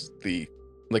twice, the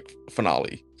like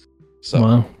finale. So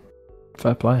Wow,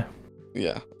 fair play.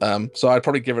 yeah. So I'd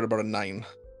probably give it about a 9.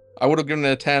 I would have given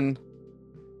it a 10,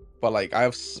 but like, I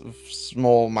have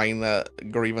small minor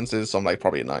grievances, so I'm like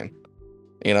probably a 9.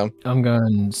 You know? I'm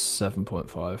going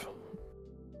 7.5.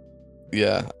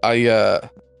 Yeah,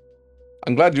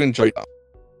 I'm glad you enjoyed that.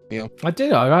 You know, I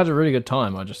did. I had a really good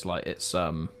time. I just like it's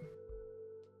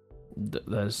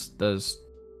there's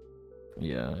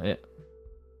yeah.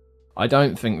 I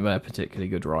don't think they're particularly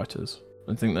good writers.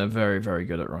 I think they're very, very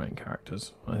good at writing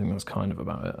characters. I think that's kind of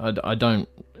about it. I don't.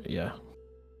 Yeah.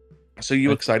 so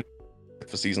you excited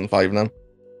for season 5 now?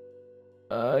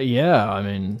 Yeah. I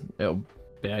mean, it'll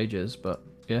be ages, but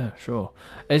yeah, sure.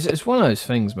 It's one of those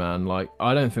things, man. Like,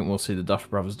 I don't think we'll see the Duffer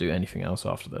Brothers do anything else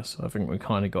after this. I think we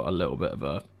kind of got a little bit of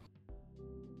a.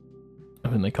 I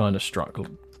mean, they kind of struck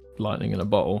lightning in a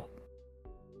bottle.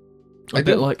 A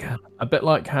bit like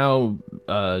how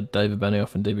David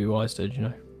Benioff and D.B. Wise did, you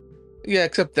know. Yeah,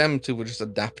 except them two were just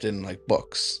adapting like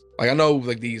books. Like I know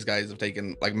like these guys have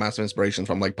taken like massive inspiration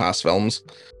from like past films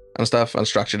and stuff and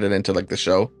structured it into like the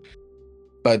show.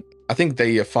 But I think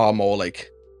they are far more like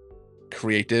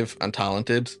creative and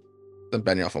talented than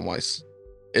Benioff and Weiss,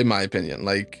 in my opinion.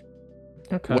 Like,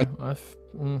 okay,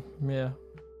 yeah.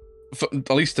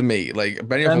 At least to me, like Benioff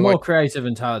They're and more Weiss, creative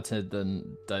and talented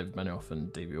than David Benioff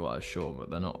and D.B. Wise, sure, but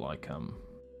they're not like I'm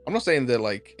not saying they're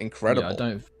like incredible.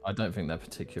 Yeah, I don't think they're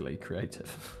particularly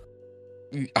creative.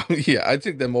 Yeah, I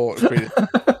think they're more creative.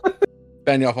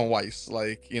 Benioff and Weiss,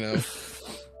 like, you know,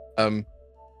 I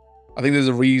think there's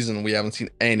a reason we haven't seen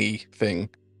anything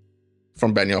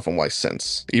from Benioff and Weiss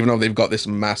since, even though they've got this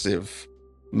massive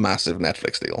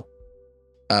Netflix deal.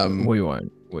 We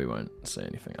won't see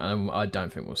anything. I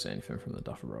don't think we'll see anything from the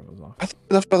Duffer Brothers. I think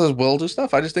the Duffer Brothers will do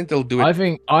stuff. I just think they'll do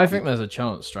it. I think there's a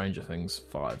chance Stranger Things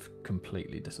 5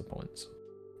 completely disappoints.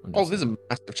 Oh, there's a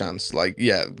massive chance. Like,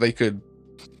 yeah, they could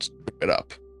screw it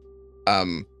up.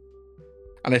 And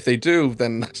if they do,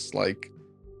 then that's like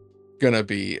gonna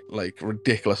be like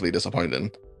ridiculously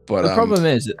disappointing. But the problem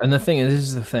is, and the thing is, this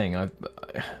is the thing.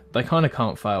 They kind of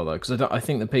can't fail though, because I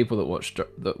think the people that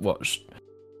watched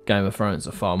Game of Thrones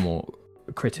are far more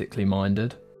critically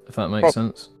minded, if that makes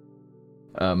sense.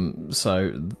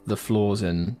 So the flaws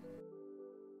in,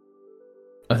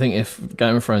 I think if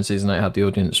Game of Thrones season 8 had the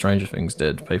audience Stranger Things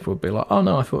did, people would be like, "Oh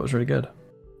no, I thought it was really good."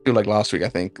 Like last week, I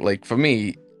think, like for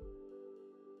me,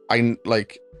 I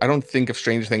don't think of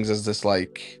Stranger Things as this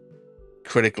like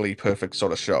critically perfect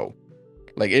sort of show.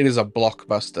 Like it is a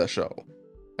blockbuster show.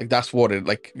 Like that's what it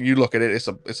like. You look at it, it's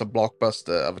a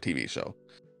blockbuster of a TV show.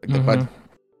 Like the budget,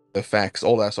 the effects,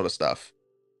 all that sort of stuff.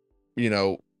 You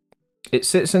know, it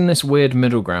sits in this weird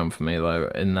middle ground for me though,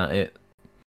 in that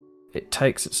it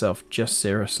takes itself just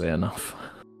seriously enough,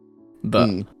 but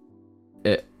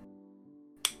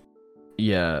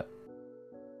yeah.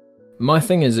 My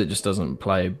thing is, it just doesn't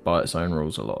play by its own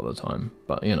rules a lot of the time.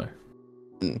 But you know.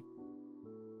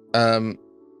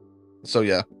 So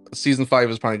yeah, season 5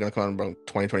 is probably going to come out around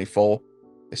 2024.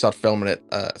 They start filming it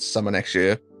summer next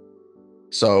year.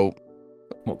 So,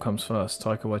 what comes first,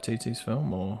 Taika Waititi's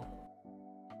film or?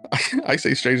 I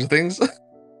say Stranger Things.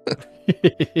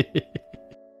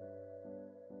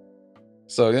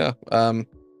 So yeah, I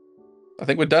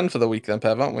think we're done for the week then,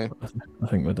 Pev, aren't we? I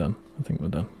think we're done.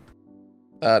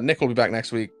 Nick will be back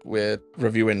next week. We're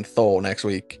reviewing Thor next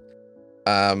week.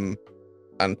 And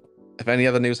if any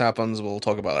other news happens, we'll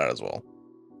talk about that as well.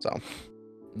 So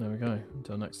there we go.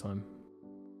 Until next time.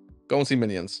 Go and see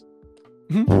Minions.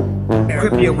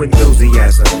 Grip your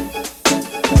enthusiasm.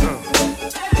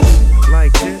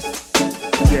 Like this?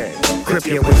 Yeah. Grip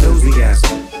your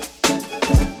enthusiasm.